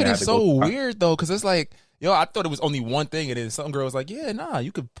 Yo, that shit is so weird though, because it's like, I thought it was only one thing, and then some girl was like, yeah, nah,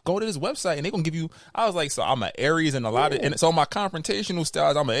 you could go to this website and they're gonna give you. I was like, so I'm an Aries and and so on my confrontational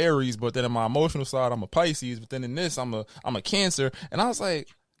styles, I'm an Aries, but then in my emotional side, I'm a Pisces, but then in this, I'm a Cancer, and I was like,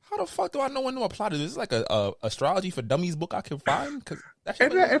 how the fuck do I know when to apply to this? Is like a astrology for dummies book I can find? Because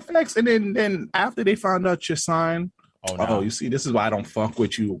it affects, and then after they found out your sign. Oh, you see, this is why I don't fuck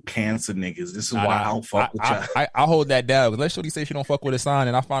with you, Cancer niggas. This is why I don't fuck with y'all. I hold that down. Because let's shorty say she don't fuck with a sign,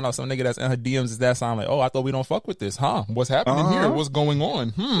 and I find out some nigga that's in her DMs is that sign. Like, I thought we don't fuck with this, huh? What's happening here? What's going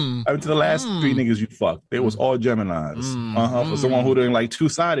on? I mean, to the last 3 niggas you fucked, they was all Geminis. For someone who doing like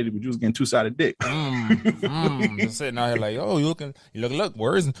 2-sided, but you was getting 2-sided dick. Just sitting out here like, you look.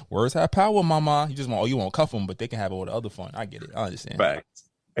 Words have power, mama. You just you won't cuff them, but they can have all the other fun. I get it. I understand. Facts.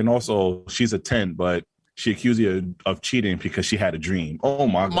 And also, she's a 10, but she accused you of cheating because she had a dream. Oh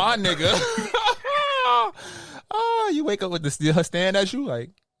my God. My nigga. You wake up with her stand at you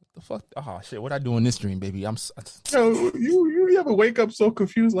like, The fuck? Oh shit! What I do in this dream, baby? Yo, you ever wake up so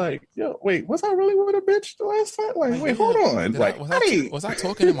confused? Like, yo, wait, was I really with a bitch the last time? Like, wait, hold on. Like, was I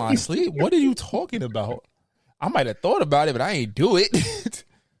talking in my sleep? What are you talking about? I might have thought about it, but I ain't do it.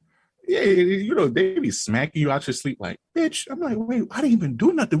 Yeah, they be smacking you out your sleep like, bitch. I'm like, wait, I didn't even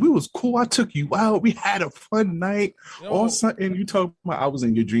do nothing. We was cool. I took you out. We had a fun night. All something you talking about I was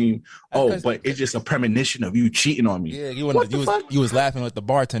in your dream. Oh, but it's just a premonition of you cheating on me. Yeah, you was laughing with the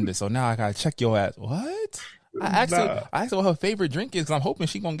bartender, so now I gotta check your ass. What? I asked her what her favorite drink is because I'm hoping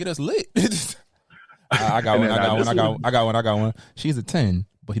she gonna get us lit. I got one. She's a 10,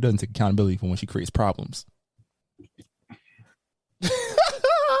 but he doesn't take accountability for when she creates problems.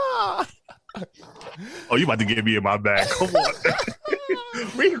 Oh, you about to get me in my bag? Come on.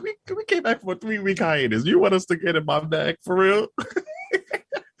 we came back for a 3-week hiatus. You want us to get in my bag for real?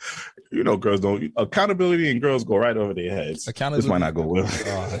 Girls don't. Accountability and girls go right over their heads. This might not go well.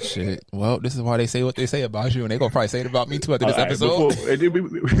 Oh shit! Well, this is why they say what they say about you, and they gonna probably say it about me too after this episode.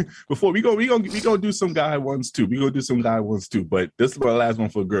 Before we gonna do some guy ones too. We gonna do some guy ones too. But this is my last one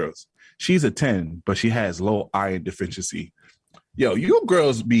for girls. She's a 10, but she has low iron deficiency. Yo, you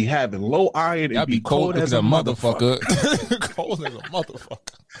girls be having low iron and be cold as a motherfucker. Cold as a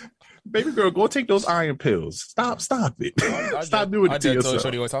motherfucker. Baby girl, go take those iron pills. Stop it. Stop doing it to yourself.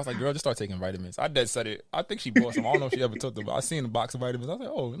 I was like, girl, just start taking vitamins. I dead said it. I think she bought some. I don't know if she ever took them, but I seen the box of vitamins. I was like,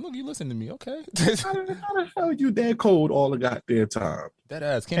 oh, look, you listen to me, okay? How the hell you that cold all the goddamn time? That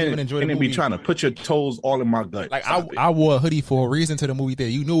ass can't even enjoy the movie. And then be trying to put your toes all in my gut. Like I wore a hoodie for a reason to the movie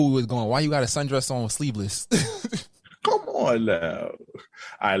theater. You knew we was going. Why you got a sundress on sleeveless? Come on now. All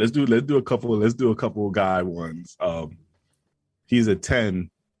right, let's do a couple of guy ones. He's a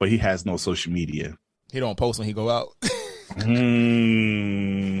 10, but he has no social media. He don't post when he go out.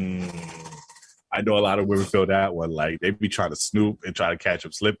 I know a lot of women feel that one. Like they be trying to snoop and try to catch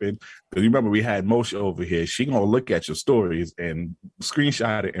him slipping. Because you remember we had Moshe over here. She gonna look at your stories and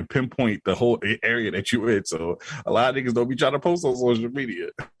screenshot it and pinpoint the whole area that you in. So a lot of niggas don't be trying to post on social media.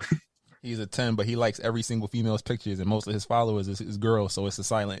 He's a 10, but he likes every single female's pictures, and most of his followers is girls, so it's a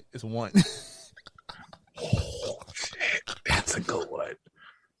silent. It's 1. Oh, shit. That's a good one.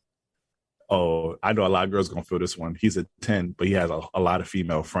 Oh, I know a lot of girls gonna feel this one. He's a 10, but he has a lot of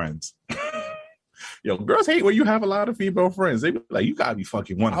female friends. Yo, girls hate when you have a lot of female friends. They be like, you gotta be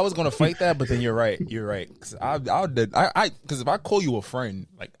fucking one. I was gonna fight that, but then you're right. Because because if I call you a friend,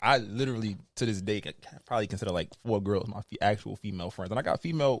 like I literally to this day can probably consider like 4 girls my actual female friends, and I got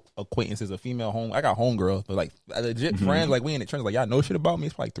female acquaintances, I got homegirls, but like legit friends, like we in the trenches, like y'all know shit about me.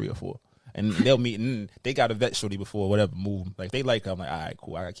 It's probably like 3 or 4, and they'll meet and they got a vet shorty before whatever move. Like they like her, I'm like, all right,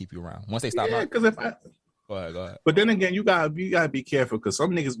 cool, I gotta keep you around. Once they stop, because if I. Go ahead. But then again, you gotta be careful because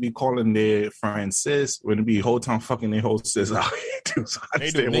some niggas be calling their friend sis when it be whole time fucking their whole sis out here too. So I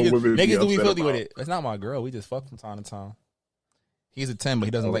understand what women niggas do be filthy with it. It's not my girl. We just fuck from time to time. He's a 10, but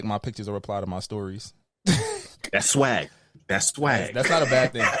he doesn't like my pictures or reply to my stories. That's swag. That's not a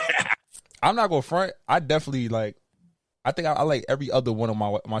bad thing. I'm not gonna front. I definitely like. I think I like every other one of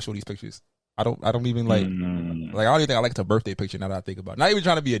my shorty's pictures. I don't even like I don't even think I like her birthday picture now that I think about it. Not even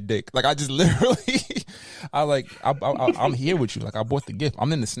trying to be a dick. Like I just literally I'm here with you. Like I bought the gift.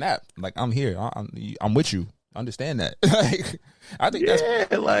 I'm in the snap. Like I'm here. I'm with you. Understand that. Like I think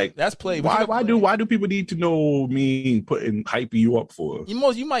that's play. Why do people need to know me hyping you up for?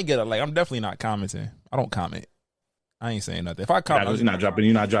 You might get like I'm definitely not commenting. I don't comment. I ain't saying nothing. If I comment, you're not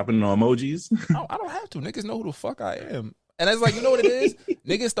dropping no emojis. I don't have to. Niggas know who the fuck I am. And it's like, you know what it is?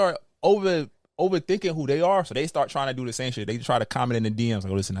 Niggas start overthinking who they are, so they start trying to do the same shit. They try to comment in the DMs,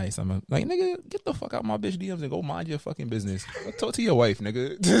 like, oh, this is nice. I'm like, nigga, get the fuck out my bitch DMs and go mind your fucking business. Talk to your wife,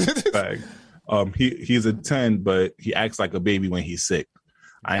 nigga. He's a 10, but he acts like a baby when he's sick.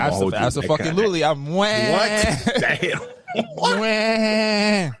 I ain't gonna hold you. Absolutely. I'm what? Damn. What?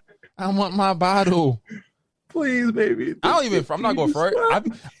 I want my bottle. Please, baby. I'm not going for it.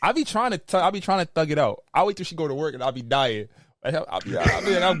 I be trying to thug it out. I wait till she go to work and I'll be dying. I'll be like,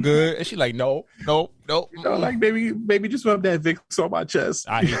 I'm good. And she like, no. Like, baby, just rub that Vicks on my chest.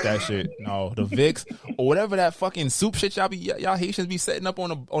 I hate that shit. No, the Vicks or whatever that fucking soup shit y'all Haitians be setting up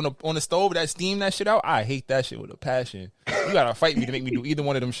on the stove that steam that shit out. I hate that shit with a passion. You gotta fight me to make me do either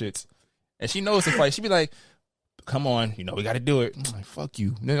one of them shits. And she knows to fight. She be like, come on, we got to do it. I'm like, fuck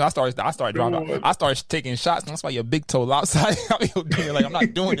you. Then I start dropping. I start taking shots. That's why your big toe outside. Like, I'm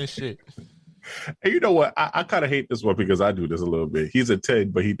not doing this shit. And you know what? I kind of hate this one because I do this a little bit. He's a 10,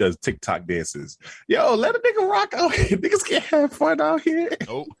 but he does TikTok dances. Yo, let a nigga rock out here. Niggas can't have fun out here.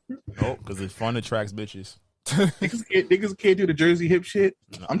 Nope, because it's fun attracts bitches. niggas can't do the Jersey hip shit.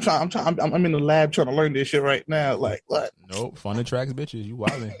 I'm in the lab trying to learn this shit right now. Like what? Nope. Fun attracts bitches. You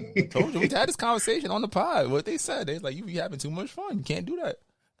wildin'. I told you we had this conversation on the pod. What they said, they like you be having too much fun. You can't do that.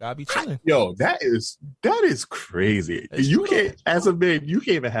 Gotta be chilling. Yo, that is crazy. That's you true, can't, as a man, you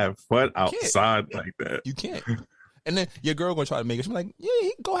can't even have fun outside like that. You can't. And then your girl gonna try to make it. She's like,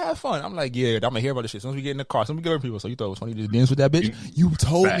 yeah, go have fun. I'm like, yeah, I'm gonna hear about this shit. As soon as we get in the car, some good people. So you thought it was funny to dance with that bitch? You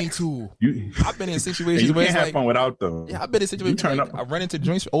told me to. I've been in situations you where can't it's have fun without them. Yeah, I've been in situations where I run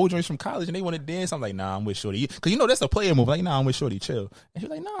into old joints from college and they want to dance. I'm like, nah, I'm with Shorty. Because that's a player move. Like, nah, I'm with Shorty, chill. And she's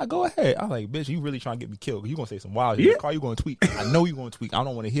like, nah, go ahead. I'm like, bitch, you really trying to get me killed. You gonna say some wild shit. In the car, you gonna tweak. I know you gonna tweak. I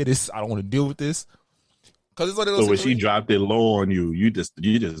don't want to hear this. I don't want to deal with this. It's one of those so when she dropped it low on you, you just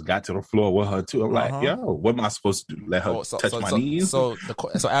got to the floor with her too. I'm like, yo, what am I supposed to do? Let her touch my knees? So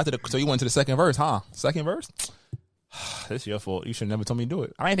you went to the second verse, huh? Second verse? This your fault. You should never told me to do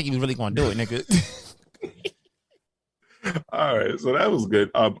it. I didn't think you was really gonna do it, nigga. All right, so that was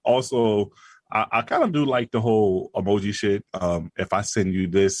good. Also, I kind of do like the whole emoji shit. If I send you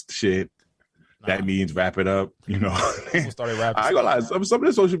this shit, that means wrap it up, Started rapping. I ain't gonna lie, some of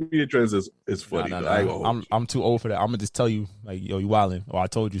the social media trends is funny. I'm too old for that. I'm gonna just tell you, like, yo, you wildin', or I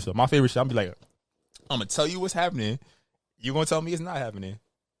told you so. My favorite shit, I'm be like, I'm gonna tell you what's happening. You're gonna tell me it's not happening,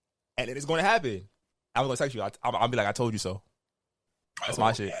 and then it's gonna happen. I'm gonna text you. I'll be like, I told you so. That's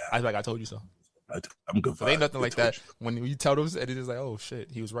my shit. I be like, I told you so. I'm good for ain't nothing like that. When you tell them, and it's like, oh shit,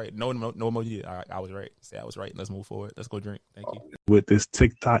 he was right. No emoji. I was right. Say I was right. Let's move forward. Let's go drink. Thank you. With this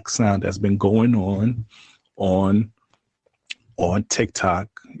TikTok sound that's been going on TikTok,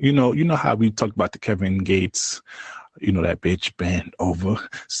 you know how we talked about the Kevin Gates, that bitch bend over,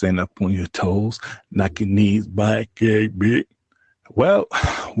 stand up on your toes, knock your knees back, yeah, bitch. Well,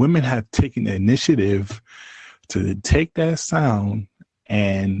 women have taken the initiative to take that sound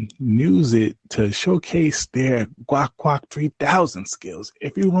and use it to showcase their Guac 3000 skills.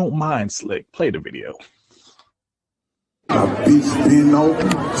 If you don't mind, Slick, play the video. Now, bitch, bend over,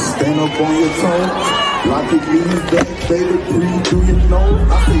 stand up on your toes, lock your knees back, baby, breathe through your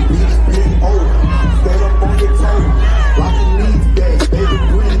nose. I say, bitch, bend over, stand up on your toes, lock your knees back, baby,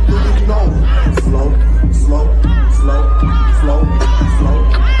 breathe through your nose. Slow, slow, slow, slow, slow,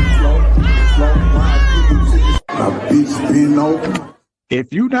 slow, slow. Now, bitch, bend over.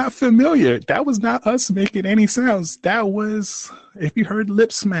 If you're not familiar, that was not us making any sounds. That was, if you heard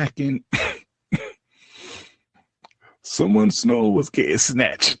lip smacking, someone's snow was getting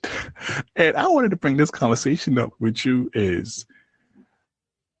snatched. And I wanted to bring this conversation up with you is,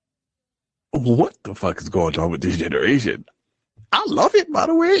 what the fuck is going on with this generation? I love it, by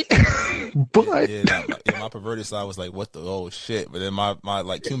the way. But my perverted side was like, what the oh shit. But then my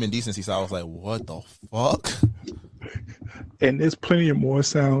like human decency side was like, what the fuck? And there's plenty of more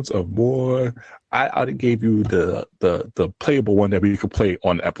sounds of more. I gave you the playable one that we could play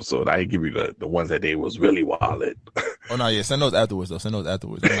on the episode. I didn't give you the ones that they was really wild. Oh no, yeah, send those afterwards though. Send those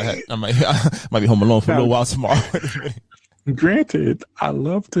afterwards. I might be home alone for a little while tomorrow. Granted, I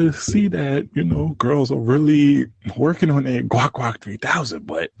love to see that, girls are really working on their Guac 3000,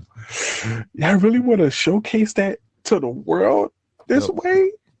 but I really want to showcase that to the world this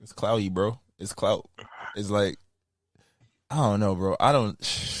way. It's cloudy, bro. It's clout. It's like, I don't know, bro.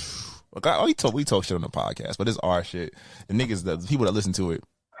 Look, we talk shit on the podcast, but it's our shit. The niggas, the people that listen to it,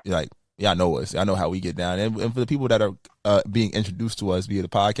 like, y'all know us. Y'all know how we get down. And for the people that are being introduced to us via the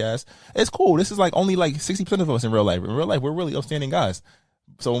podcast, it's cool. This is like only like 60% of us in real life. In real life, we're really upstanding guys.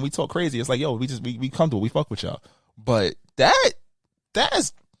 So when we talk crazy, it's like, yo, we comfortable. We fuck with y'all. But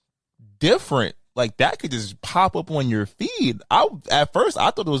that's different. Like, that could just pop up on your feed. At first,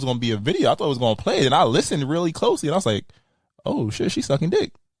 I thought it was going to be a video. I thought it was going to play it. And I listened really closely. And I was like, oh, shit, she's sucking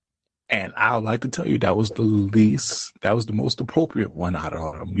dick. And I would like to tell you that was the most appropriate one out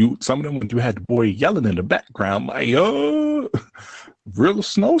of them. Some of them, when you had the boy yelling in the background, like, yo, real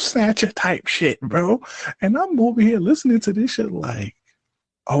snow snatcher type shit, bro. And I'm over here listening to this shit like,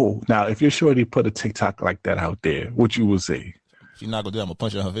 oh, now if you're shorty put a TikTok like that out there, what you would say? She's not going to do that. I'm going to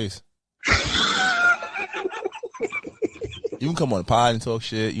punch her in her face. You can come on the pod and talk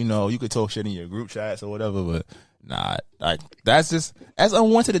shit. You could talk shit in your group chats or whatever, but nah, like that's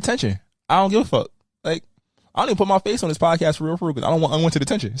unwanted attention. I don't give a fuck. Like, I don't even put my face on this podcast for real because I don't want unwanted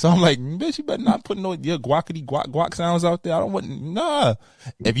attention. So I'm like, bitch, you better not put no your guac sounds out there. I don't want, nah.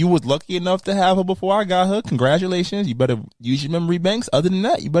 If you was lucky enough to have her before I got her, congratulations. You better use your memory banks. Other than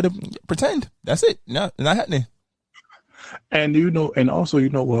that, you better pretend. That's it. No, not happening. And also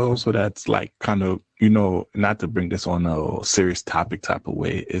that's like kind of, not to bring this on a serious topic type of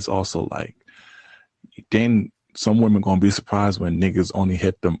way, it's also like, then some women gonna be surprised when niggas only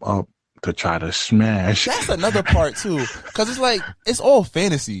hit them up to try to smash. That's another part too, because it's like it's all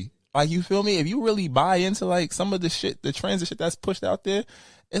fantasy. Like, you feel me? If you really buy into like some of the shit, the trends and shit that's pushed out there,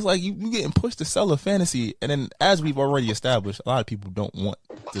 it's like you getting pushed to sell a fantasy. And then, as we've already established, a lot of people don't want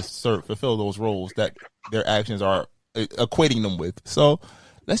to fulfill those roles that their actions are equating them with. So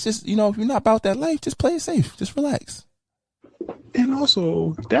let's just, if you're not about that life, just play it safe. Just relax. And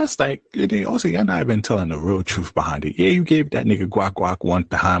also, that's like, also, you're not even telling the real truth behind it. Yeah, you gave that nigga guac one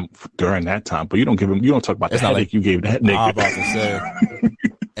time during that time, but you don't talk about the headache you gave that nigga. I'm about to say.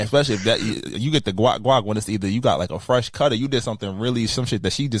 Especially if that you get the guac when it's either you got like a fresh cut or you did some shit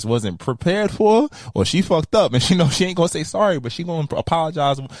that she just wasn't prepared for, or she fucked up and she ain't gonna say sorry, but she gonna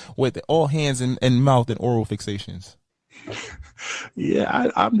apologize with all hands and mouth and oral fixations.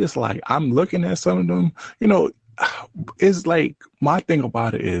 Yeah, I'm just like, I'm looking at some of them, it's like, my thing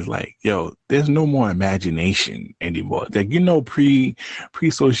about it is like, yo, there's no more imagination anymore. Like, pre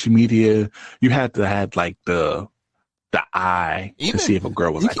social media, you had to have like the eye to see if a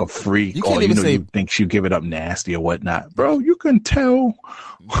girl was like a freak, or you think she'd give it up nasty or whatnot. Bro, you can tell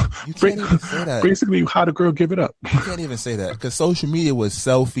you can't even say that. Basically how the girl give it up. You can't even say that, because social media was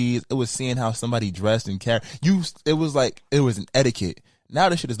selfies. It was seeing how somebody dressed and carried. It was an etiquette. Now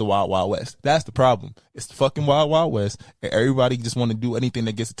this shit is the Wild Wild West. That's the problem. It's the fucking Wild Wild West, and everybody just want to do anything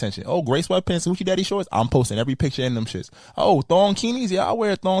that gets attention. Oh, gray sweatpants, Hoochie Daddy shorts. I'm posting every picture in them shits. Oh, thong bikinis. Yeah, I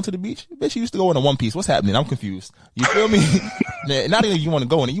wear a thong to the beach. Bitch, you used to go in a one piece. What's happening? I'm confused. You feel me? Not even you want to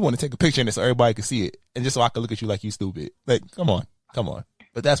go in it. You want to take a picture in it so everybody can see it, and just so I can look at you like you stupid. Like, come on.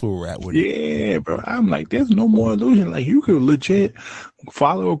 But that's where we're at with it. Yeah, bro. I'm like, there's no more illusion. Like, you could legit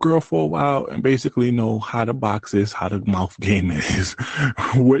follow a girl for a while and basically know how the box is, how the mouth game is.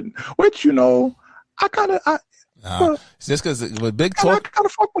 Which, I kind of, just because with big talk, I kind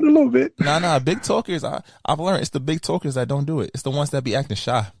of fuck with it a little bit. Nah. Big talkers, I've learned it's the big talkers that don't do it. It's the ones that be acting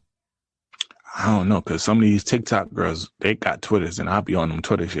shy. I don't know, because some of these TikTok girls, they got Twitters, and I'll be on them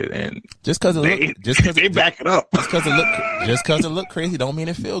Twitter shit, and just because they back it up. Just because it look crazy, don't mean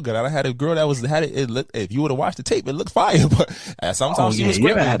it feel good. I had a girl that had it. If you would have watched the tape, it looked fire. But sometimes she was you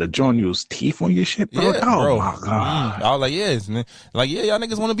ever had to join use teeth on your shit, bro? Yeah, bro. My God. I was like, yes, man. Like, yeah, y'all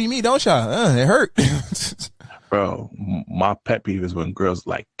niggas want to be me, don't y'all? It hurt. Bro, my pet peeve is when girls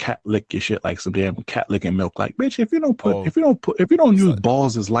like cat lick your shit like some damn cat licking milk. Like, bitch, if you don't use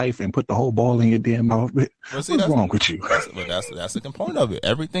balls as life and put the whole ball in your damn mouth, bitch, what's wrong with you? That's a component of it.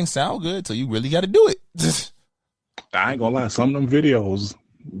 Everything sound good, so you really got to do it. I ain't gonna lie, some of them videos,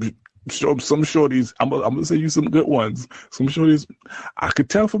 some shorties, I'm gonna send you some good ones. Some shorties, I could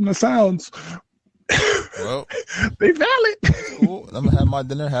tell from the sounds. Well, they valid. Cool. I'm gonna have my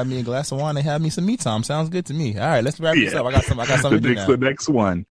dinner, have me a glass of wine, and have me some me time. Sounds good to me. All right, let's wrap this up. I got something to do now. The next one.